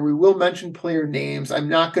highlights here. We will mention player names. I'm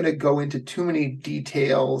not going to go into too many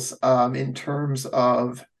details in terms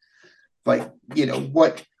of what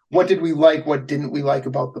did we like, what didn't we like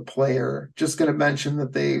about the player. Just going to mention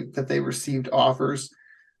that they received offers.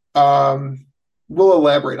 We'll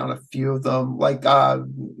elaborate on a few of them, like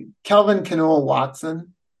Calvin Canoa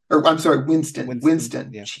Watson, or I'm sorry,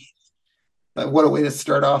 Winston. Yeah. What a way to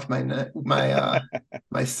start off my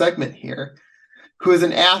segment here. Who is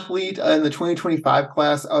an athlete in the 2025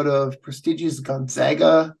 class out of prestigious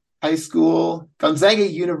Gonzaga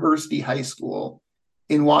University High School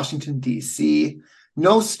in Washington, D.C.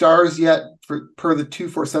 No stars yet per the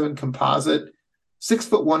 247 composite. 6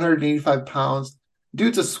 foot, 185 pounds.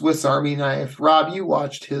 Dude's a Swiss Army knife. Rob, you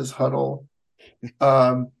watched his huddle.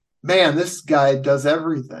 Man, this guy does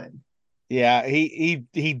everything. Yeah,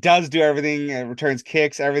 he does do everything, returns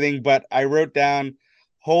kicks, everything. But I wrote down,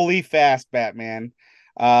 holy fast, Batman.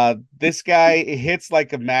 This guy hits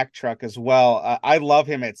like a Mack truck as well. I love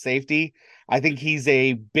him at safety. I think he's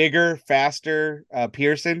a bigger, faster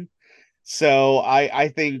Pearson. So I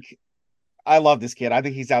think I love this kid. I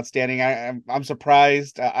think he's outstanding. I'm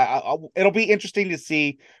surprised. It'll be interesting to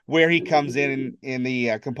see where he comes in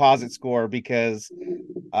the composite score because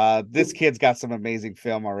this kid's got some amazing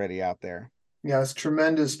film already out there. Yes,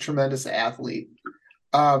 tremendous, tremendous athlete.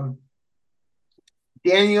 Um,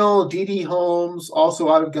 Daniel D.D. Holmes,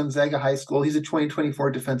 also out of Gonzaga High School. He's a 2024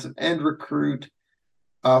 defensive end recruit,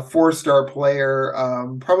 four-star player.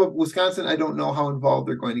 Probably Wisconsin, I don't know how involved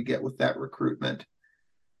they're going to get with that recruitment.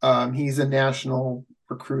 He's a national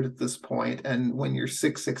recruit at this point, and when you're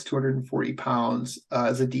 6'6", 240 pounds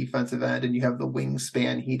as a defensive end, and you have the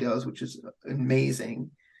wingspan he does, which is amazing,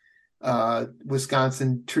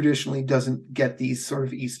 Wisconsin traditionally doesn't get these sort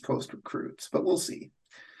of East Coast recruits, but we'll see.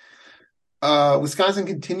 Wisconsin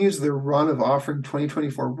continues their run of offering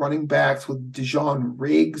 2024 running backs with Dijon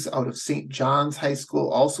Riggs out of St. John's High School,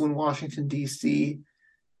 also in Washington, D.C.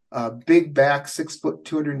 Big back, 6 foot,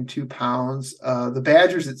 202 pounds. The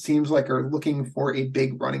Badgers, it seems like, are looking for a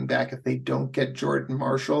big running back if they don't get Jordan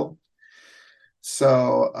Marshall.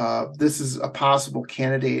 So this is a possible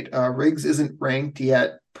candidate. Riggs isn't ranked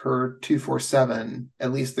yet per 247,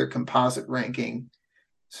 at least their composite ranking.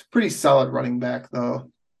 It's a pretty solid running back, though.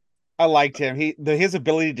 I liked him. His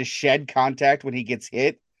ability to shed contact when he gets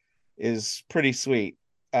hit is pretty sweet.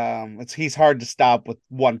 He's hard to stop with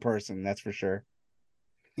one person, that's for sure.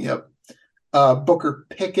 Yep. Booker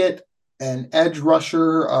Pickett, an edge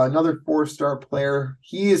rusher, another four-star player.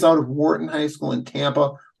 He is out of Wharton High School in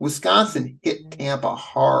Tampa. Wisconsin hit Tampa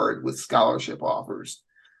hard with scholarship offers.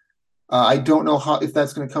 I don't know if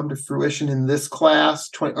that's going to come to fruition in this class,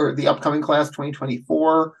 or the upcoming class,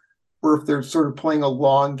 2024, or if they're sort of playing a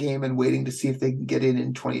long game and waiting to see if they can get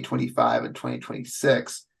in 2025 and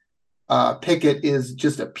 2026. Pickett is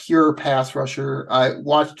just a pure pass rusher. I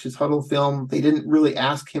watched his huddle film. They didn't really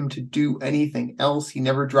ask him to do anything else. He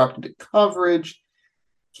never dropped into coverage.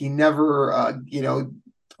 He never,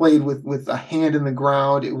 played with a hand in the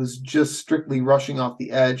ground. It was just strictly rushing off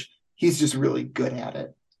the edge. He's just really good at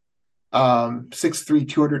it. 6'3",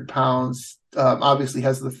 200 pounds. Obviously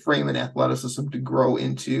has the frame and athleticism to grow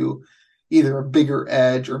into either a bigger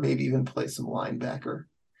edge or maybe even play some linebacker.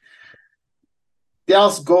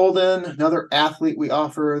 Dallas Golden, another athlete we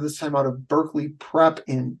offer, this time out of Berkeley Prep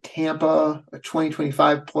in Tampa, a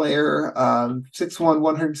 2025 player, 6'1",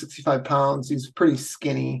 165 pounds. He's pretty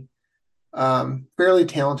skinny, fairly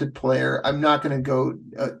talented player. I'm not going to go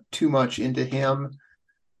too much into him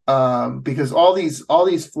because all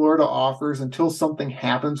these Florida offers, until something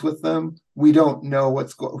happens with them, we don't know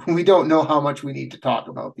we don't know how much we need to talk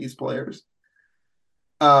about these players.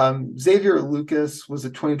 Xavier Lucas was a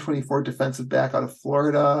 2024 defensive back out of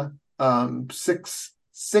Florida.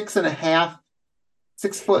 6'6.5"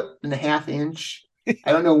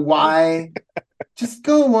 I don't know why. Just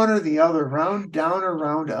go one or the other, round down or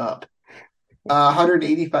round up.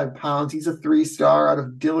 185 pounds. He's a 3-star out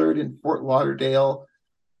of Dillard in Fort Lauderdale.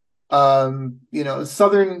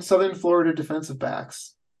 Southern Florida defensive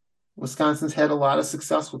backs. Wisconsin's had a lot of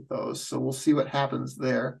success with those, so we'll see what happens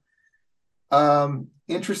there.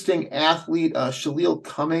 Interesting athlete, Shaleel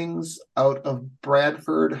Cummings out of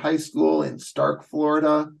Bradford High School in Stark,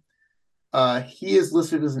 Florida. He is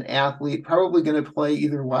listed as an athlete, probably going to play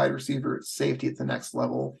either wide receiver or safety at the next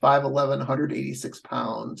level, 5'11", 186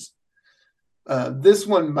 pounds. This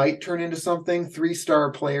one might turn into something.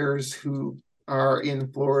 3-star players who are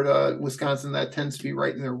in Florida, Wisconsin, that tends to be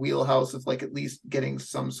right in their wheelhouse of at least getting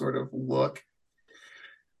some sort of look.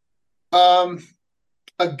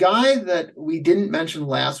 A guy that we didn't mention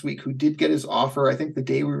last week who did get his offer, I think the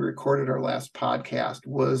day we recorded our last podcast,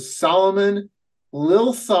 was Solomon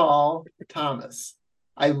Lil Saul Thomas.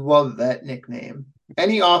 I love that nickname.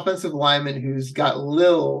 Any offensive lineman who's got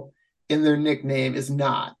Lil in their nickname is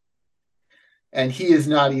not. And he is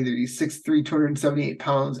not either. He's 6'3", 278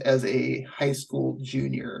 pounds as a high school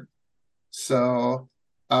junior. So,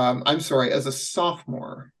 I'm sorry, as a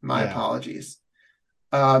sophomore. My apologies.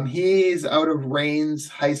 He's out of Rains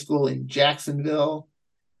High School in Jacksonville.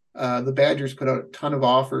 The Badgers put out a ton of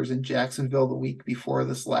offers in Jacksonville the week before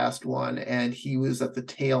this last one, and he was at the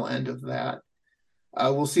tail end of that.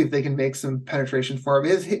 We'll see if they can make some penetration for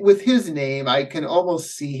him. With his name, I can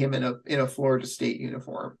almost see him in a Florida State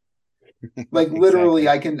uniform. Literally,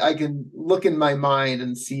 exactly. I can look in my mind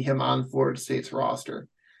and see him on Florida State's roster.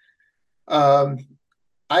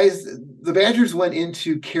 the Badgers went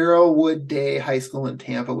into Carrollwood Day High School in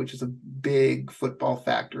Tampa, which is a big football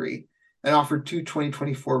factory, and offered two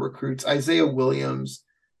 2024 recruits, Isaiah Williams,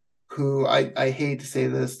 who I hate to say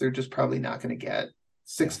this, they're just probably not going to get.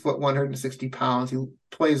 6 foot, 160 pounds. He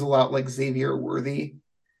plays a lot like Xavier Worthy,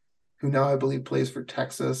 who now I believe plays for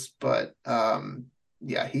Texas. But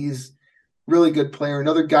yeah, he's really good player.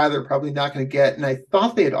 Another guy they're probably not going to get, and I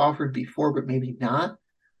thought they had offered before, but maybe not,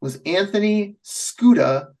 was Anthony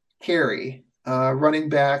Scuda Carey, running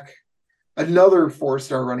back, another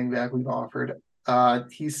 4-star running back we've offered.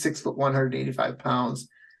 He's 6 foot, 185 pounds,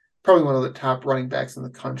 probably one of the top running backs in the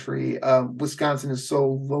country. Wisconsin is so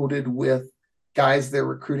loaded with guys they're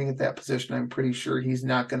recruiting at that position. I'm pretty sure he's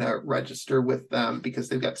not going to register with them because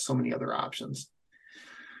they've got so many other options.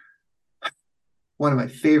 One of my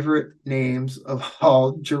favorite names of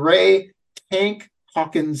all, Jere Tank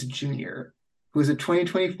Hawkins Jr., who is a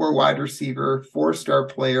 2024 wide receiver, 4-star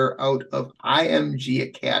player out of IMG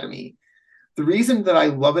Academy. The reason that I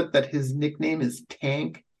love it that his nickname is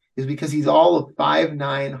Tank is because he's all of 5'9",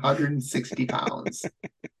 160 pounds.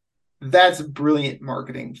 That's brilliant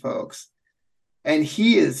marketing, folks. And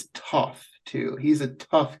he is tough, too. He's a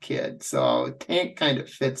tough kid. So Tank kind of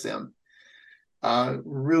fits him.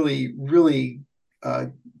 Really, really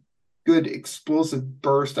good explosive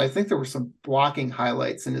burst. I think there were some blocking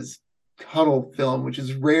highlights in his huddle film, which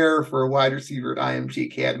is rare for a wide receiver at IMG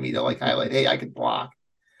Academy to highlight, hey, I could block.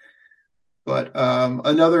 But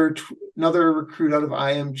another recruit out of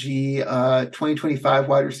IMG, 2025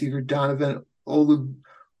 wide receiver Donovan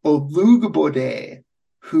Olugabode,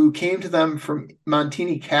 who came to them from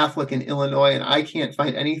Montini Catholic in Illinois, and I can't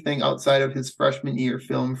find anything outside of his freshman year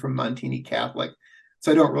film from Montini Catholic,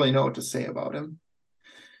 so I don't really know what to say about him.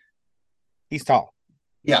 He's tall.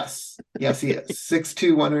 Yes, he is.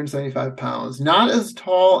 6'2", 175 pounds. Not as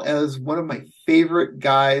tall as one of my favorite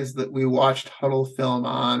guys that we watched huddle film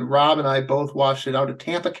on. Rob and I both watched it out of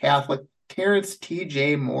Tampa Catholic, Terrence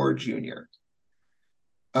T.J. Moore Jr.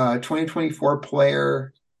 2024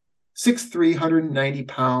 player, 6'3", 190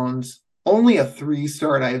 pounds, only a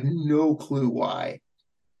 3-star, and I have no clue why.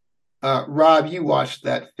 Rob, you watched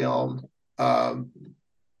that film.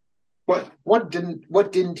 What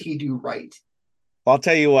didn't he do right? I'll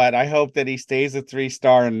tell you what, I hope that he stays a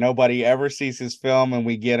 3-star and nobody ever sees his film and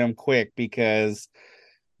we get him quick, because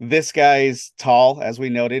this guy's tall, as we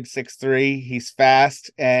noted, 6'3". He's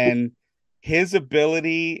fast, and his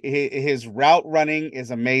ability, his route running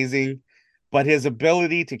is amazing, but his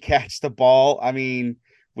ability to catch the ball, I mean,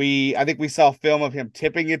 I think we saw film of him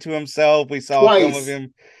tipping it to himself. We saw a film of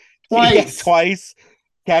him twice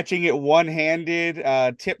catching it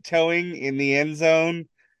one-handed, tiptoeing in the end zone.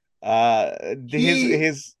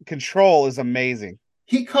 His control is amazing.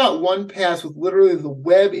 He caught one pass with literally the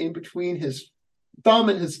web in between his thumb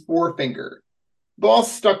and his forefinger. Ball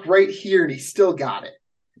stuck right here, and he still got it.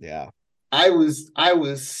 Yeah, I was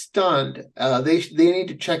stunned. They need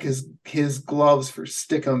to check his gloves for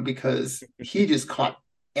stickum, because he just caught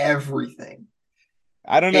everything.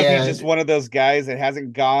 I don't know if he's just one of those guys that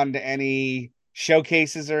hasn't gone to any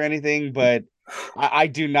showcases or anything, but I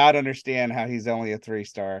do not understand how he's only a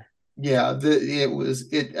 3-star. Yeah,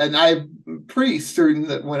 and I'm pretty certain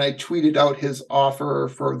that when I tweeted out his offer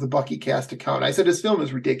for the BuckyCast account, I said his film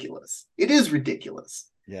is ridiculous. It is ridiculous.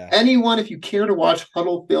 Yeah. Anyone, if you care to watch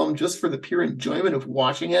huddle film just for the pure enjoyment of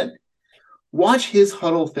watching it, watch his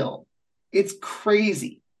huddle film. It's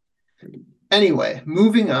crazy. Anyway,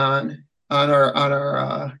 moving on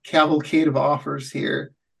our cavalcade of offers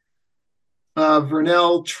here.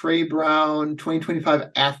 Vernell Trey Brown,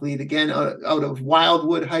 2025 athlete, again out of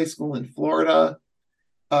Wildwood High School in Florida.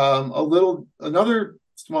 Another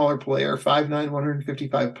smaller player, 5'9",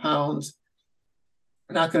 155 pounds.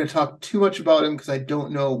 I'm not going to talk too much about him because I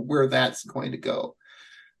don't know where that's going to go.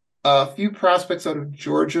 A few prospects out of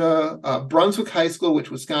Georgia, Brunswick High School,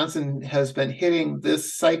 which Wisconsin has been hitting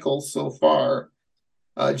this cycle so far.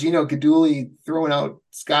 Gino Gaduli throwing out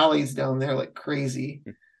scallies down there like crazy.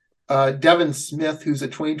 Devin Smith, who's a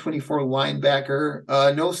 2024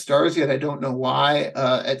 linebacker. No stars yet. I don't know why.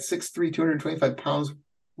 At 6'3", 225 pounds,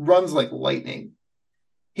 runs like lightning.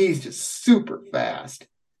 He's just super fast.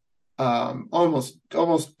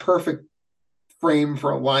 Almost perfect frame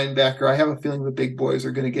for a linebacker. I have a feeling the big boys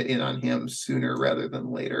are going to get in on him sooner rather than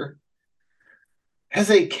later.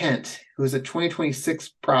 Heze Kent, who is a 2026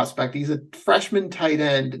 prospect. He's a freshman tight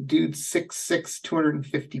end. Dude, 6'6",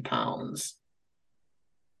 250 pounds.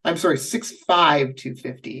 I'm sorry, 6'5",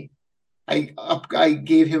 250. I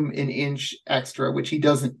gave him an inch extra, which he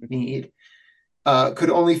doesn't need. Could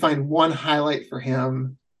only find one highlight for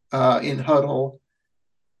him in huddle.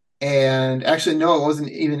 And actually, no, it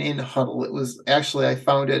wasn't even in Huddle. It was actually, I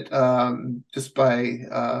found it just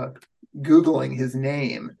by Googling his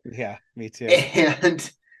name. Yeah, me too.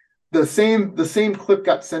 And the same clip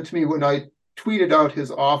got sent to me when I tweeted out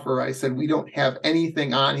his offer. I said, we don't have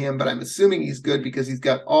anything on him, but I'm assuming he's good because he's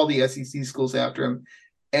got all the SEC schools after him.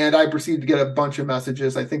 And I proceeded to get a bunch of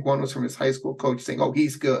messages. I think one was from his high school coach saying, oh,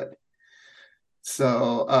 he's good.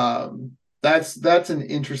 So that's an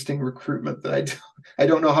interesting recruitment that I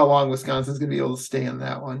don't know how long Wisconsin's going to be able to stay in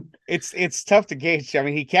that one. It's tough to gauge. I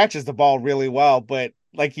mean, he catches the ball really well, but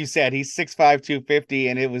like you said, he's 6'5", 250,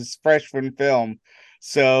 and it was fresh from film.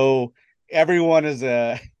 So everyone is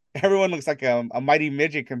a everyone looks like a mighty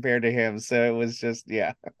midget compared to him. So it was just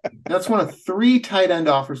yeah. That's one of three tight end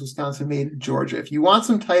offers Wisconsin made in Georgia. If you want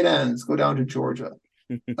some tight ends, go down to Georgia.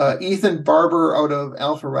 Ethan Barber out of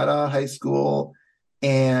Alpharetta High School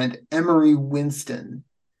and Emery Winston,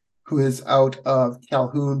 who is out of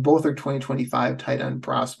Calhoun. Both are 2025 tight end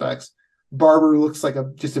prospects. Barber looks like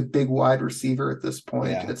just a big wide receiver at this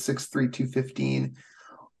point Yeah. at 6'3", 215.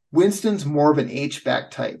 Winston's more of an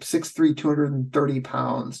H-back type, 6'3", 230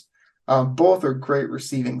 pounds. Both are great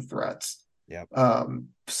receiving threats. Yep.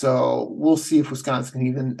 So we'll see if Wisconsin can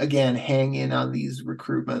even again hang in on these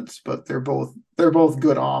recruitments, but they're both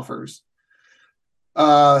good offers.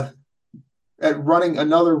 At running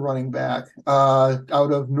another running back out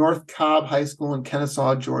of North Cobb High School in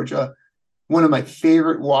Kennesaw, Georgia, one of my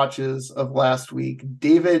favorite watches of last week,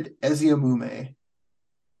 David Eziamume.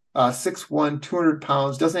 6'1", 200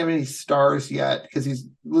 pounds, doesn't have any stars yet because he's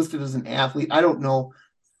listed as an athlete. I don't know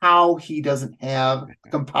how he doesn't have a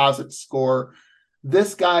composite score.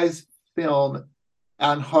 This guy's film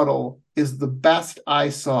on Huddle is the best I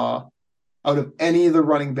saw out of any of the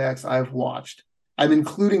running backs I've watched. I'm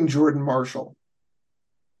including Jordan Marshall.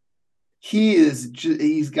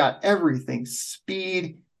 He's got everything.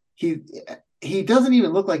 Speed. He doesn't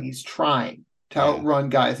even look like he's trying to Yeah. outrun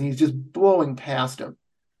guys, and he's just blowing past them.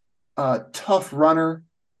 Tough runner,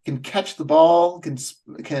 can catch the ball, can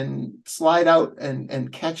slide out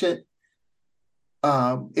and catch it.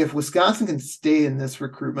 If Wisconsin can stay in this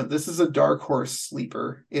recruitment, this is a dark horse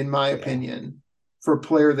sleeper, in my Yeah. opinion, for a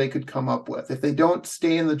player they could come up with. If they don't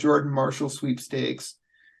stay in the Jordan Marshall sweepstakes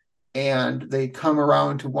and they come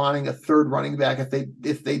around to wanting a third running back,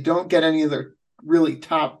 if they don't get any of their really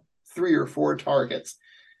top 3 or 4 targets,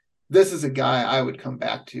 this is a guy I would come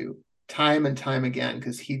back to time and time again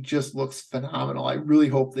because he just looks phenomenal. I really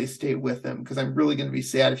hope they stay with him because I'm really going to be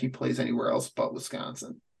sad if he plays anywhere else but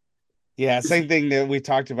Wisconsin. Yeah, same thing that we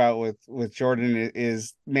talked about with Jordan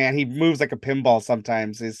is man, he moves like a pinball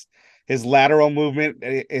sometimes. His lateral movement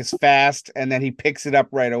is fast, and then he picks it up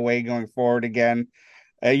right away going forward again.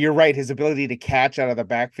 You're right, his ability to catch out of the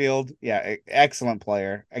backfield, yeah, excellent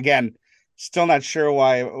player. Again, still not sure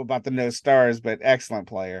why about the no stars, but excellent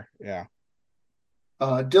player. Yeah.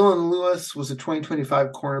 Dylan Lewis was a 2025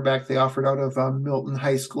 cornerback they offered out of Milton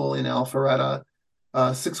High School in Alpharetta,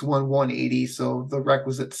 6'1", 180. So the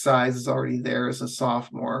requisite size is already there as a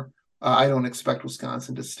sophomore. I don't expect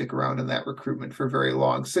Wisconsin to stick around in that recruitment for very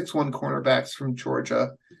long. 6'1" cornerbacks from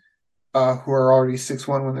Georgia, who are already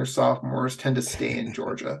 6'1" when they're sophomores, tend to stay in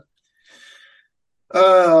Georgia.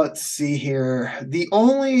 Let's see here.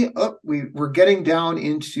 We're getting down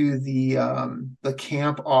into the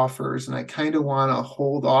camp offers, and I kind of want to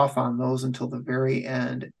hold off on those until the very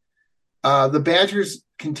end. The Badgers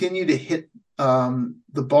continue to hit the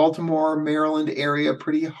Baltimore, Maryland area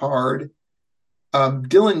pretty hard.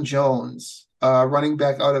 Dylan Jones, running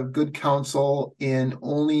back out of Good Counsel in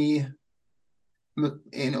Olney,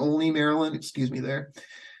 Maryland. Excuse me there.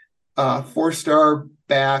 4-star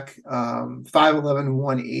back, 5'11",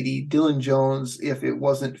 180. Dylan Jones, if it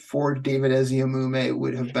wasn't for David Eziamume,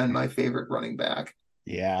 would have been my favorite running back.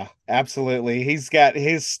 Yeah, absolutely. He's got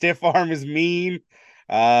his stiff arm is mean.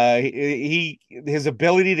 His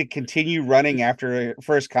ability to continue running after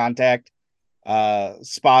first contact,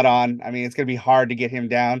 spot on. I mean, it's gonna be hard to get him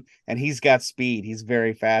down, and he's got speed. He's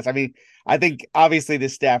very fast. I mean, I think obviously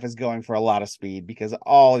this staff is going for a lot of speed because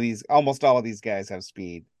almost all of these guys have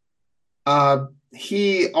speed.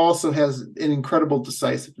 He also has an incredible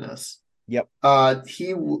decisiveness. Yep.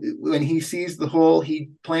 When he sees the hole,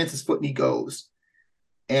 he plants his foot and he goes,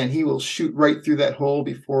 and he will shoot right through that hole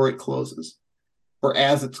before it closes or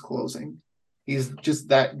as it's closing. He's just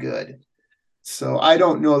that good. So I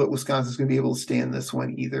don't know that Wisconsin's going to be able to stay in this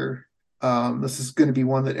one either. This is going to be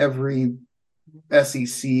one that every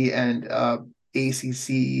SEC and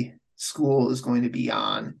ACC school is going to be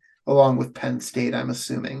on, along with Penn State, I'm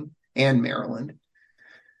assuming, and Maryland.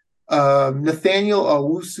 Nathaniel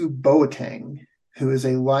Owusu Boateng, who is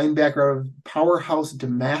a linebacker out of powerhouse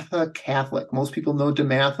DeMatha Catholic. Most people know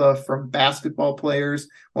DeMatha from basketball players.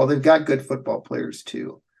 Well, they've got good football players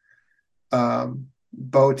too.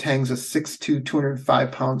 Boateng's a 6'2",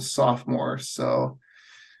 205-pound sophomore. So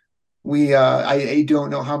I don't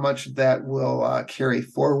know how much that will carry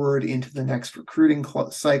forward into the next recruiting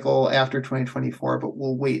cycle after 2024, but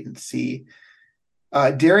we'll wait and see.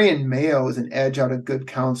 Darian Mayo is an edge out of Good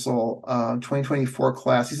Counsel, 2024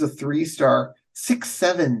 class. He's a 3-star,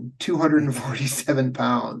 6'7", 247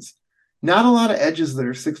 pounds. Not a lot of edges that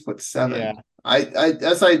are 6'7". Yeah.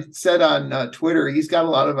 As I said on Twitter, he's got a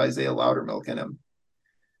lot of Isaiah Loudermilk in him.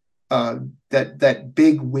 That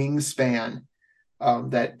big wingspan,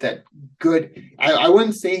 that good. I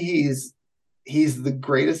wouldn't say he's the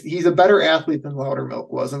greatest. He's a better athlete than Loudermilk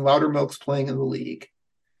was, and Loudermilk's playing in the league.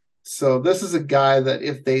 So this is a guy that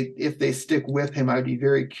if they stick with him, I'd be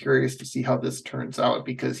very curious to see how this turns out,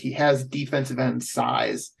 because he has defensive end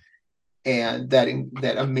size, and that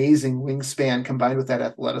amazing wingspan combined with that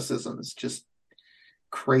athleticism is just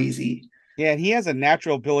crazy. Yeah, and he has a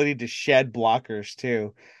natural ability to shed blockers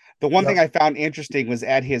too. The one thing Yep. I found interesting was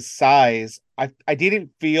at his size, I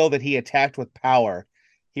didn't feel that he attacked with power.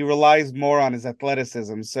 He relies more on his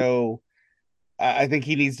athleticism. So I think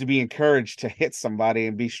he needs to be encouraged to hit somebody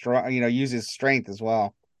and be strong, use his strength as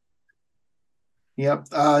well. Yep.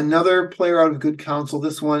 Another player out of Good Counsel,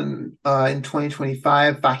 this one in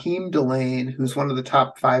 2025, Fahim Delane, who's one of the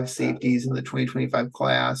top 5 safeties in the 2025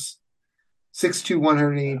 class, 6'2",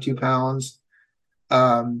 182 pounds.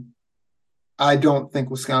 I don't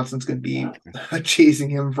think Wisconsin's going to be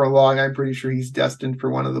chasing him for long. I'm pretty sure he's destined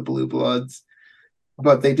for one of the Blue Bloods,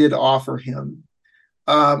 but they did offer him.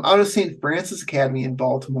 Out of St. Francis Academy in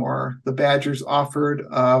Baltimore, the Badgers offered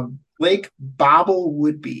Blake Bobble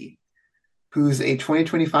Woodby, who's a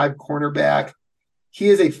 2025 cornerback. He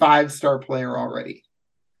is a 5-star player already.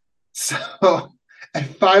 So at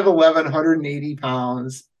 5'11", 180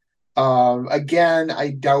 pounds. Again, I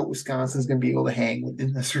doubt Wisconsin's going to be able to hang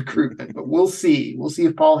in this recruitment, but we'll see. We'll see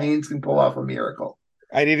if Paul Haynes can pull off a miracle.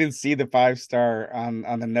 I didn't see the 5-star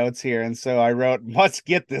on the notes here, and so I wrote, "Must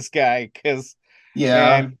get this guy," because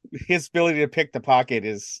Yeah. man, his ability to pick the pocket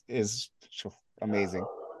is amazing.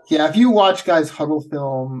 Yeah, if you watch guys huddle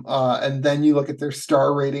film and then you look at their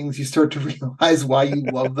star ratings, you start to realize why you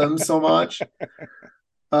love them so much.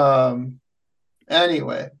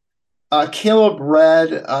 Anyway, Caleb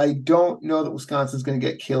Red, I don't know that Wisconsin's going to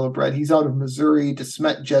get Caleb Red. He's out of Missouri,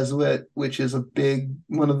 DeSmet Jesuit, which is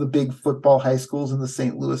one of the big football high schools in the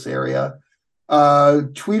St. Louis area.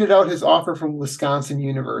 Tweeted out his offer from Wisconsin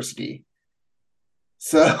University.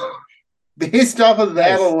 So based off of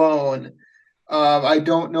that alone, I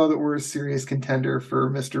don't know that we're a serious contender for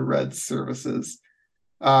Mr. Red's services.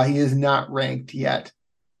 He is not ranked yet.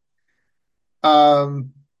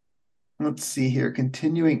 Let's see here.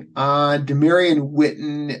 Continuing on, Demarion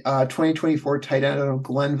Witten, 2024 tight end out of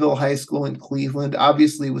Glenville High School in Cleveland.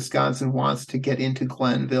 Obviously, Wisconsin wants to get into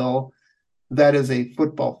Glenville. That is a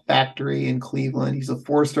football factory in Cleveland. He's a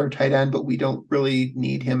 4-star tight end, but we don't really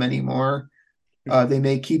need him anymore. They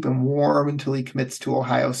may keep him warm until he commits to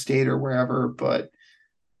Ohio State or wherever, but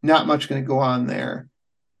not much going to go on there.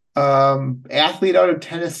 Athlete out of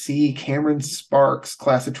Tennessee, Cameron Sparks,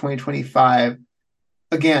 class of 2025.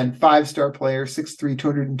 Again, 5-star player, 6'3",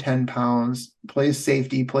 210 pounds, plays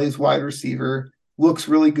safety, plays wide receiver, looks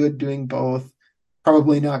really good doing both.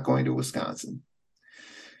 Probably not going to Wisconsin.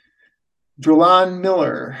 Drelon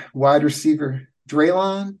Miller, wide receiver.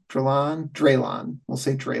 Drelon. We'll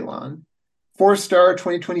say Drelon. 4-star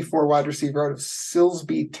 2024 wide receiver out of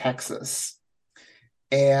Silsbee, Texas.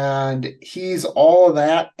 And he's all of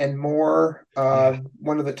that and more.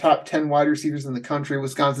 One of the top 10 wide receivers in the country.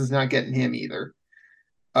 Wisconsin's not getting him either.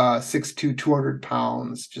 6'2", 200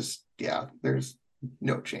 pounds. Just, there's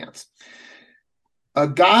no chance. A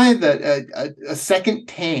guy that, a second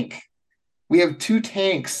tank. We have 2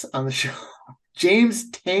 tanks on the show. James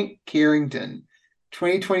Tank Carrington,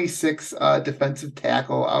 2026 defensive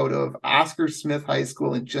tackle out of Oscar Smith High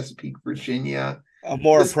School in Chesapeake, Virginia. A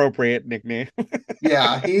more appropriate nickname.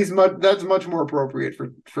 Yeah, that's much more appropriate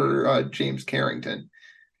for James Carrington.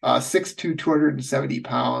 6'2", 270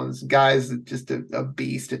 pounds. Guy's just a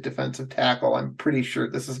beast at defensive tackle. I'm pretty sure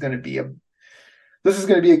this is going to be a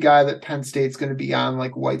guy that Penn State's going to be on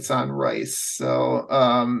like whites on rice.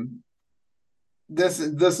 So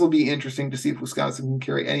this will be interesting to see if Wisconsin can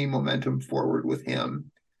carry any momentum forward with him.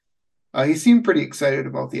 He seemed pretty excited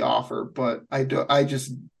about the offer, but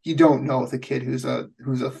you don't know with a kid who's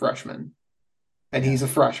a freshman, and he's a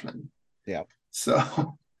freshman. Yeah.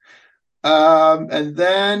 So And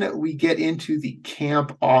then we get into the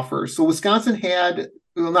camp offers. So Wisconsin had,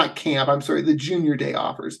 well, not camp, I'm sorry, the junior day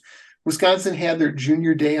offers. Wisconsin had their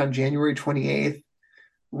junior day on January 28th.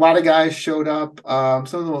 A lot of guys showed up.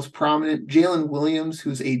 Some of the most prominent, Jalen Williams,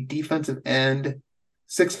 who's a defensive end,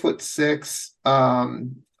 6'6",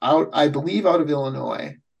 I believe out of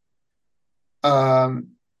Illinois.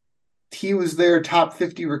 He was their top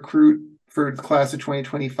 50 recruit for the class of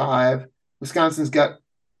 2025. Wisconsin's got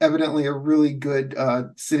evidently a really good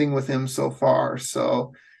sitting with him so far.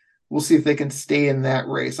 So we'll see if they can stay in that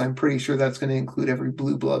race. I'm pretty sure that's going to include every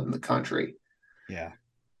blue blood in the country. Yeah.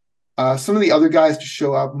 Some of the other guys to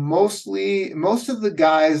show up, most of the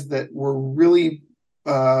guys that were really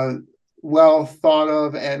well thought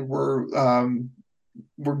of and were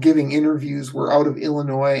giving interviews were out of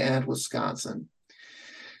Illinois and Wisconsin.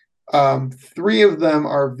 Three of them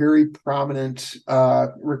are very prominent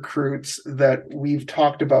recruits that we've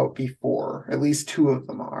talked about before. At least two of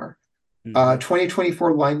them are.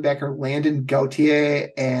 2024 linebacker Landon Gautier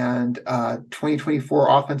and 2024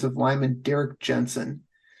 offensive lineman Derek Jensen.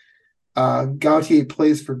 Gautier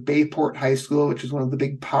plays for Bayport High School, which is one of the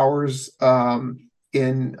big powers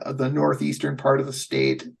in the northeastern part of the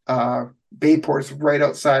state. Bayport's right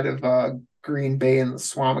outside of Green Bay in the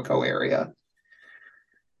Swamico area.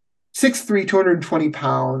 6'3", 220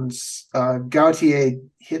 pounds. Gautier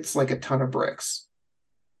hits like a ton of bricks.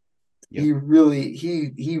 Yep. He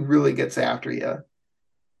really gets after you.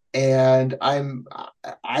 And I am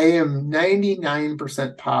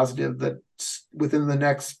 99% positive that within the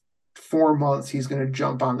next 4 months he's going to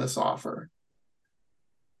jump on this offer.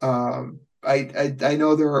 I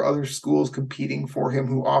know there are other schools competing for him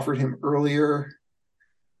who offered him earlier,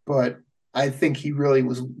 but I think he really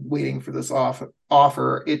was waiting for this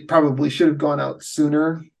offer. It probably should have gone out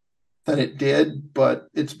sooner than it did, but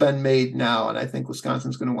it's been made now, and I think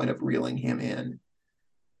Wisconsin's going to wind up reeling him in.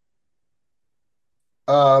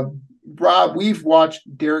 Rob, we've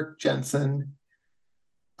watched Derek Jensen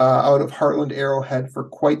out of Heartland Arrowhead for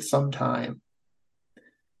quite some time.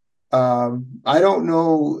 I don't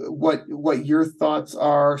know what your thoughts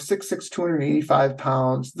are. 6'6", 285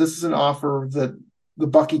 pounds. This is an offer that the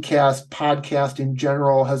BuckyCast podcast in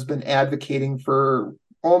general has been advocating for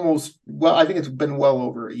I think it's been well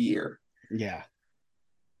over a year. Yeah.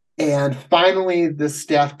 And finally, this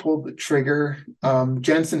staff pulled the trigger.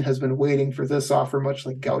 Jensen has been waiting for this offer, much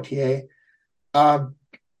like Gautier.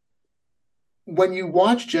 When you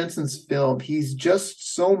watch Jensen's film, he's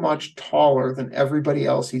just so much taller than everybody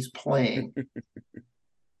else he's playing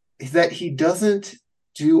that he doesn't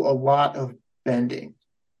do a lot of bending.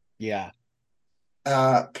 Yeah.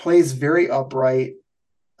 Plays very upright,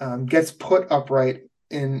 gets put upright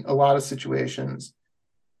in a lot of situations.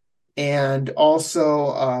 And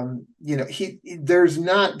also,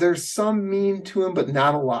 there's some mean to him, but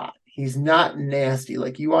not a lot. He's not nasty.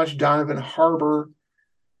 Like you watch Donovan Harbor,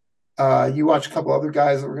 you watch a couple other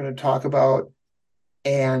guys that we're going to talk about,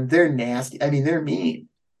 and they're nasty. I mean, they're mean.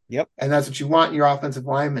 Yep. And that's what you want in your offensive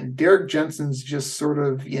lineman. Derek Jensen's just sort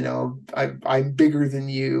of, I'm bigger than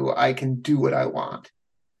you. I can do what I want.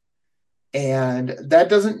 And that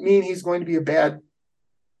doesn't mean he's going to be a bad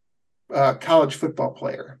college football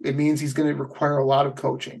player. It means he's going to require a lot of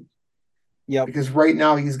coaching. Yeah. Because right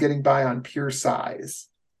now he's getting by on pure size.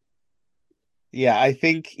 Yeah, I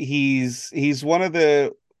think he's one of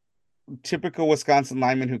the typical Wisconsin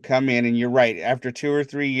linemen who come in, and you're right, after 2 or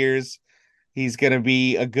 3 years, he's going to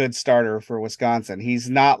be a good starter for Wisconsin. He's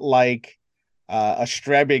not like a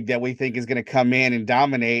Strebig that we think is going to come in and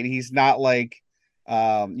dominate. He's not like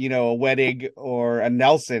a Wettig or a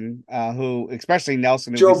Nelson, who, especially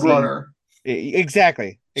Nelson, Joe Brunner.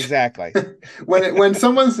 Exactly. when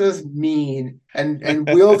someone says mean and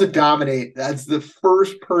will to dominate, that's the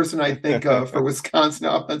first person I think of for Wisconsin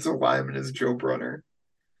offensive lineman is Joe Brunner.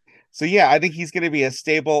 So yeah, I think he's going to be a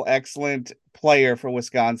stable, excellent player for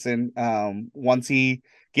Wisconsin once he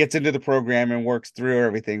gets into the program and works through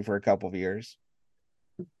everything for a couple of years.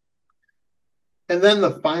 And then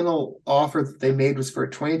the final offer that they made was for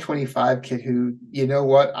a 2025 kid who, you know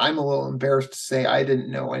what, I'm a little embarrassed to say I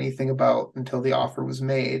didn't know anything about until the offer was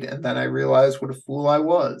made. And then I realized what a fool I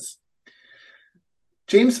was.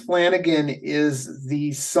 James Flanagan is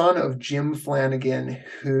the son of Jim Flanagan,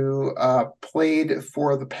 who played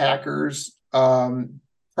for the Packers. Prior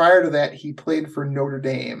to that, he played for Notre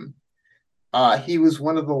Dame. He was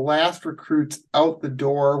one of the last recruits out the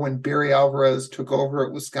door when Barry Alvarez took over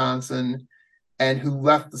at Wisconsin, and who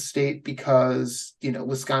left the state because,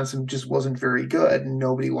 Wisconsin just wasn't very good and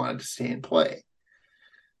nobody wanted to stay and play.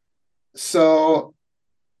 So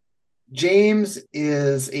James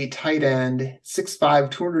is a tight end,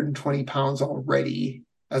 6'5", 220 pounds already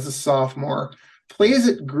as a sophomore. Plays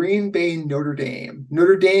at Green Bay, Notre Dame.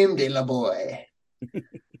 Notre Dame de la Boy,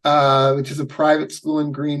 which is a private school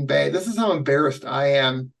in Green Bay. This is how embarrassed I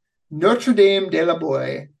am. Notre Dame de la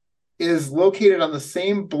Boy is located on the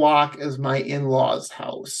same block as my in-laws'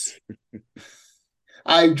 house.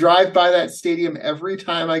 I drive by that stadium every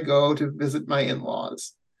time I go to visit my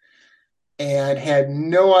in-laws and had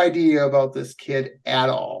no idea about this kid at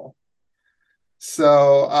all.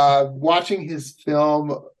 So watching his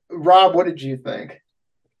film, Rob, what did you think?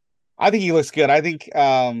 I think he looks good. I think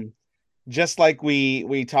just like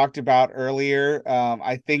we talked about earlier,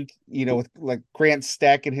 I think with like Grant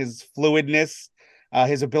Steck and his fluidness,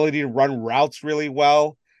 his ability to run routes really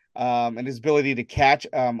well, and his ability to catch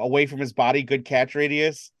away from his body, good catch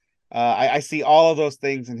radius. I see all of those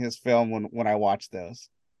things in his film when I watch those.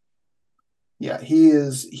 Yeah, he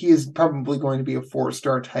is probably going to be a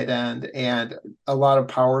 4-star tight end, and a lot of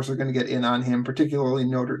powers are going to get in on him, particularly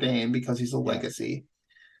Notre Dame, because he's a Yeah. legacy.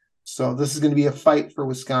 So this is going to be a fight for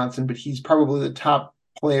Wisconsin, but he's probably the top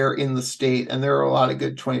player in the state, and there are a lot of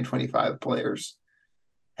good 2025 players.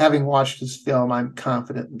 Having watched his film, I'm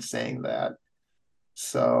confident in saying that.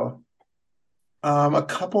 So a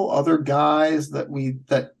couple other guys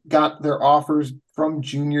that got their offers from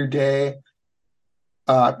junior day.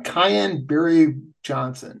 Kyan Barry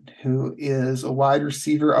Johnson, who is a wide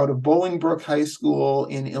receiver out of Bolingbrook High School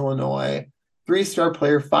in Illinois, 3-star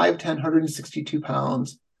player, 5'10", 162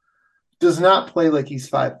 pounds, does not play like he's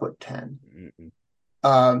 5'10".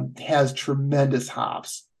 Has tremendous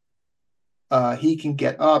hops. He can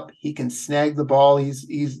get up, he can snag the ball. He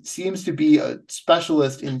seems to be a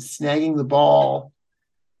specialist in snagging the ball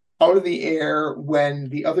out of the air when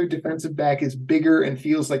the other defensive back is bigger and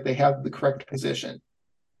feels like they have the correct position.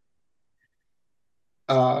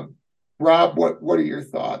 Rob, what are your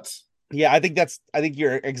thoughts? Yeah, I think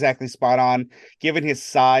you're exactly spot on. Given his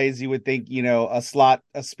size, you would think, a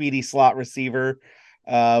speedy slot receiver.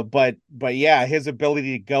 But yeah, his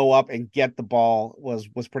ability to go up and get the ball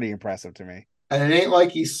was pretty impressive to me. And it ain't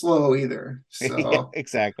like he's slow either. Yeah, So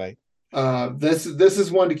exactly. this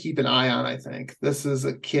is one to keep an eye on, I think. This is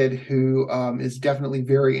a kid who is definitely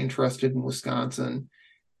very interested in Wisconsin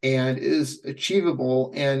and is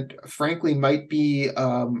achievable, and frankly might be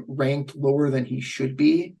ranked lower than he should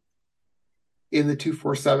be in the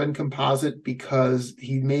 247 composite because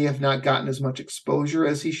he may have not gotten as much exposure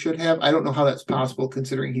as he should have. I don't know how that's possible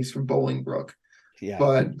considering he's from Bolingbrook. Yeah.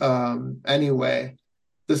 But anyway,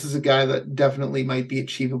 this is a guy that definitely might be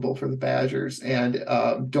achievable for the Badgers. And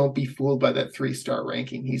don't be fooled by that 3-star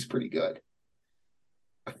ranking. He's pretty good.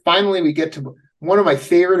 Finally, we get to one of my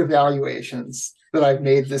favorite evaluations that I've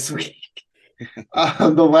made this week. The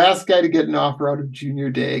last guy to get an offer out of junior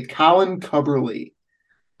day, Colin Cubberly,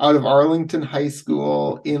 out of Arlington High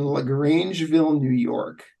School in LaGrangeville, New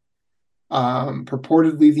York.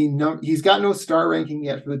 Purportedly he's got no star ranking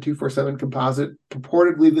yet for the 247 composite.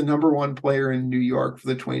 Purportedly the number one player in New York for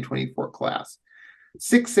the 2024 class.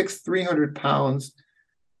 6'6", 300 pounds.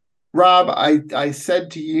 Rob, I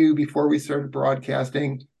said to you before we started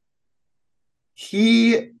broadcasting,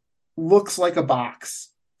 he looks like a box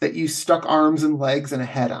that you stuck arms and legs and a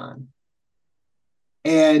head on.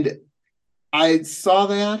 And I saw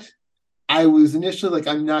that. I was initially like,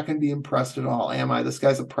 I'm not going to be impressed at all, am I? This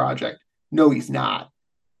guy's a project. No, he's not.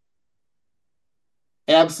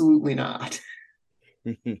 Absolutely not.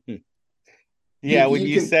 Yeah,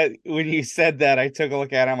 You can, when you said that, I took a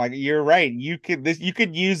look at it. I'm like, you're right. You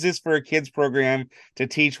could use this for a kids program to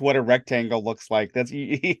teach what a rectangle looks like.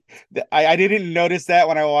 I didn't notice that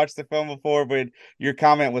when I watched the film before, but your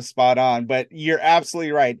comment was spot on. But you're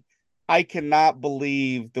absolutely right. I cannot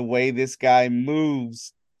believe the way this guy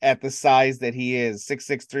moves at the size that he is,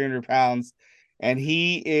 6'6", 300 pounds. And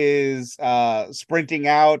he is sprinting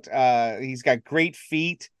out. He's got great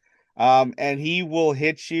feet. And he will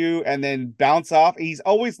hit you and then bounce off. He's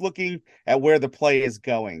always looking at where the play is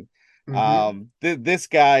going. mm-hmm. This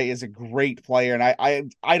guy is a great player, and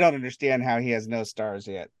I don't understand how he has no stars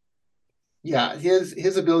yet. Yeah,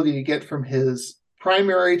 his ability to get from his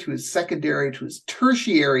primary to his secondary to his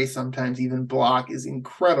tertiary, sometimes even block, is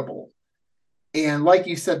incredible. And like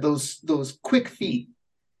you said, those quick feet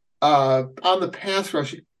on the pass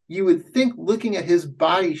rush, you would think, looking at his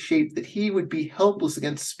body shape, that he would be helpless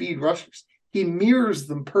against speed rushers. He mirrors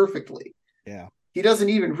them perfectly. Yeah. He doesn't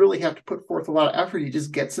even really have to put forth a lot of effort. He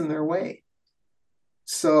just gets in their way.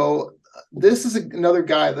 So this is another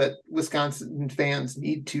guy that Wisconsin fans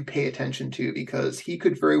need to pay attention to because he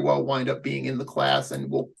could very well wind up being in the class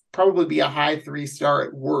and will probably be a high 3-star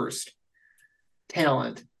at worst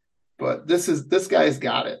talent. but this guy's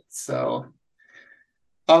got it. So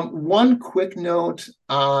one quick note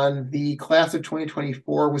on the class of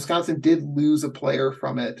 2024, Wisconsin did lose a player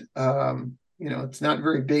from it. It's not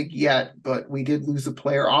very big yet, but we did lose a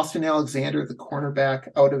player, Austin Alexander, the cornerback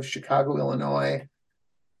out of Chicago, Illinois,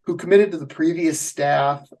 who committed to the previous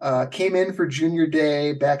staff, came in for junior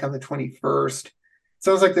day back on the 21st.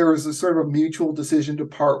 Sounds like there was a sort of a mutual decision to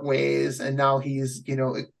part ways, and now he's,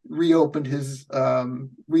 reopened his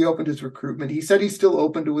recruitment. He said he's still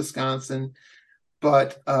open to Wisconsin,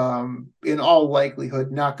 but in all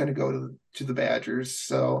likelihood, not going to go to the Badgers.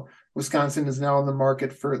 So Wisconsin is now on the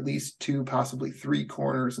market for at least 2, possibly 3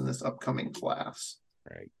 corners in this upcoming class.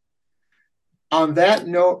 Right. On that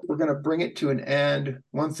note, we're going to bring it to an end.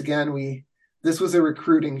 Once again, this was a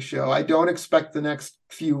recruiting show. I don't expect the next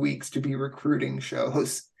few weeks to be recruiting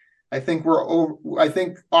shows. I think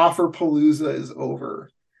Offerpalooza is over.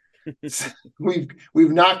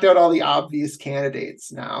 We've knocked out all the obvious candidates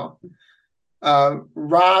now.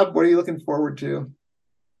 Rob, what are you looking forward to?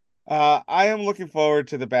 I am looking forward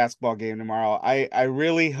to the basketball game tomorrow. I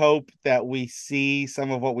really hope that we see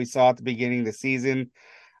some of what we saw at the beginning of the season.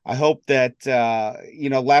 I hope that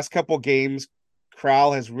last couple games,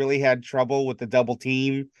 Crowell has really had trouble with the double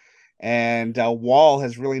team, and Wall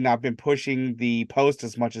has really not been pushing the post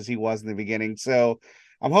as much as he was in the beginning. So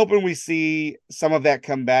I'm hoping we see some of that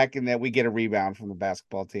come back and that we get a rebound from the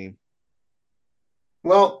basketball team.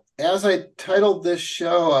 Well, as I titled this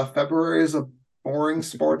show, February is a boring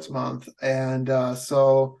sports month. And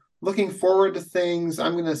so looking forward to things.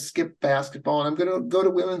 I'm going to skip basketball and I'm going to go to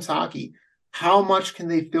women's hockey. How much can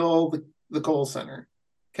they fill the Kohl Center?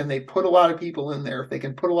 Can they put a lot of people in there? If they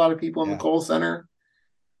can put a lot of people in the Kohl Center,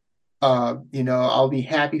 I'll be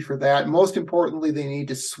happy for that. Most importantly, they need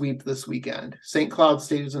to sweep this weekend. St. Cloud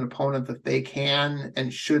State is an opponent that they can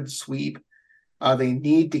and should sweep. They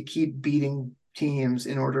need to keep beating teams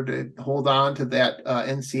in order to hold on to that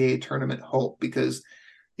NCAA tournament hope, because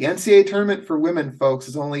the NCAA tournament for women, folks,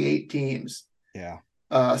 is only 8 teams. Yeah.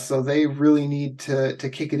 So they really need to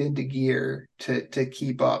kick it into gear to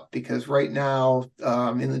keep up, because right now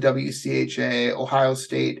in the WCHA, Ohio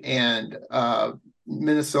State and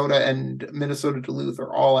Minnesota Duluth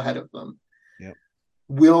are all ahead of them. Yep.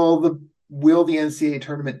 Will the NCAA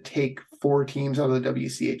tournament take 4 teams out of the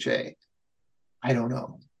WCHA? I don't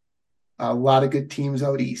know. A lot of good teams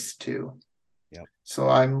out east too. Yep. So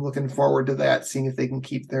I'm looking forward to that, seeing if they can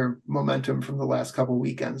keep their momentum from the last couple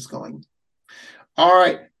weekends going. All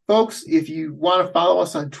right, folks, if you want to follow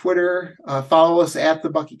us on Twitter, follow us at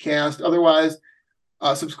the BuckyCast. Otherwise,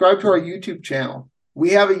 subscribe to our YouTube channel.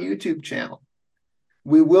 We have a YouTube channel.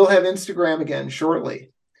 We will have Instagram again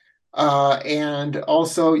shortly. And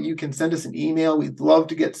also you can send us an email. We'd love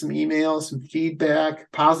to get some emails, some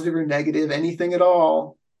feedback, positive or negative, anything at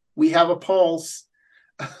all. We have a pulse.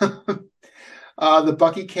 The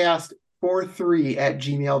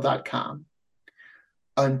BuckyCast43@gmail.com.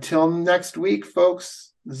 Until next week,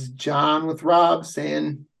 folks, this is John with Rob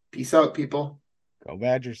saying, peace out, people. Go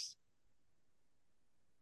Badgers.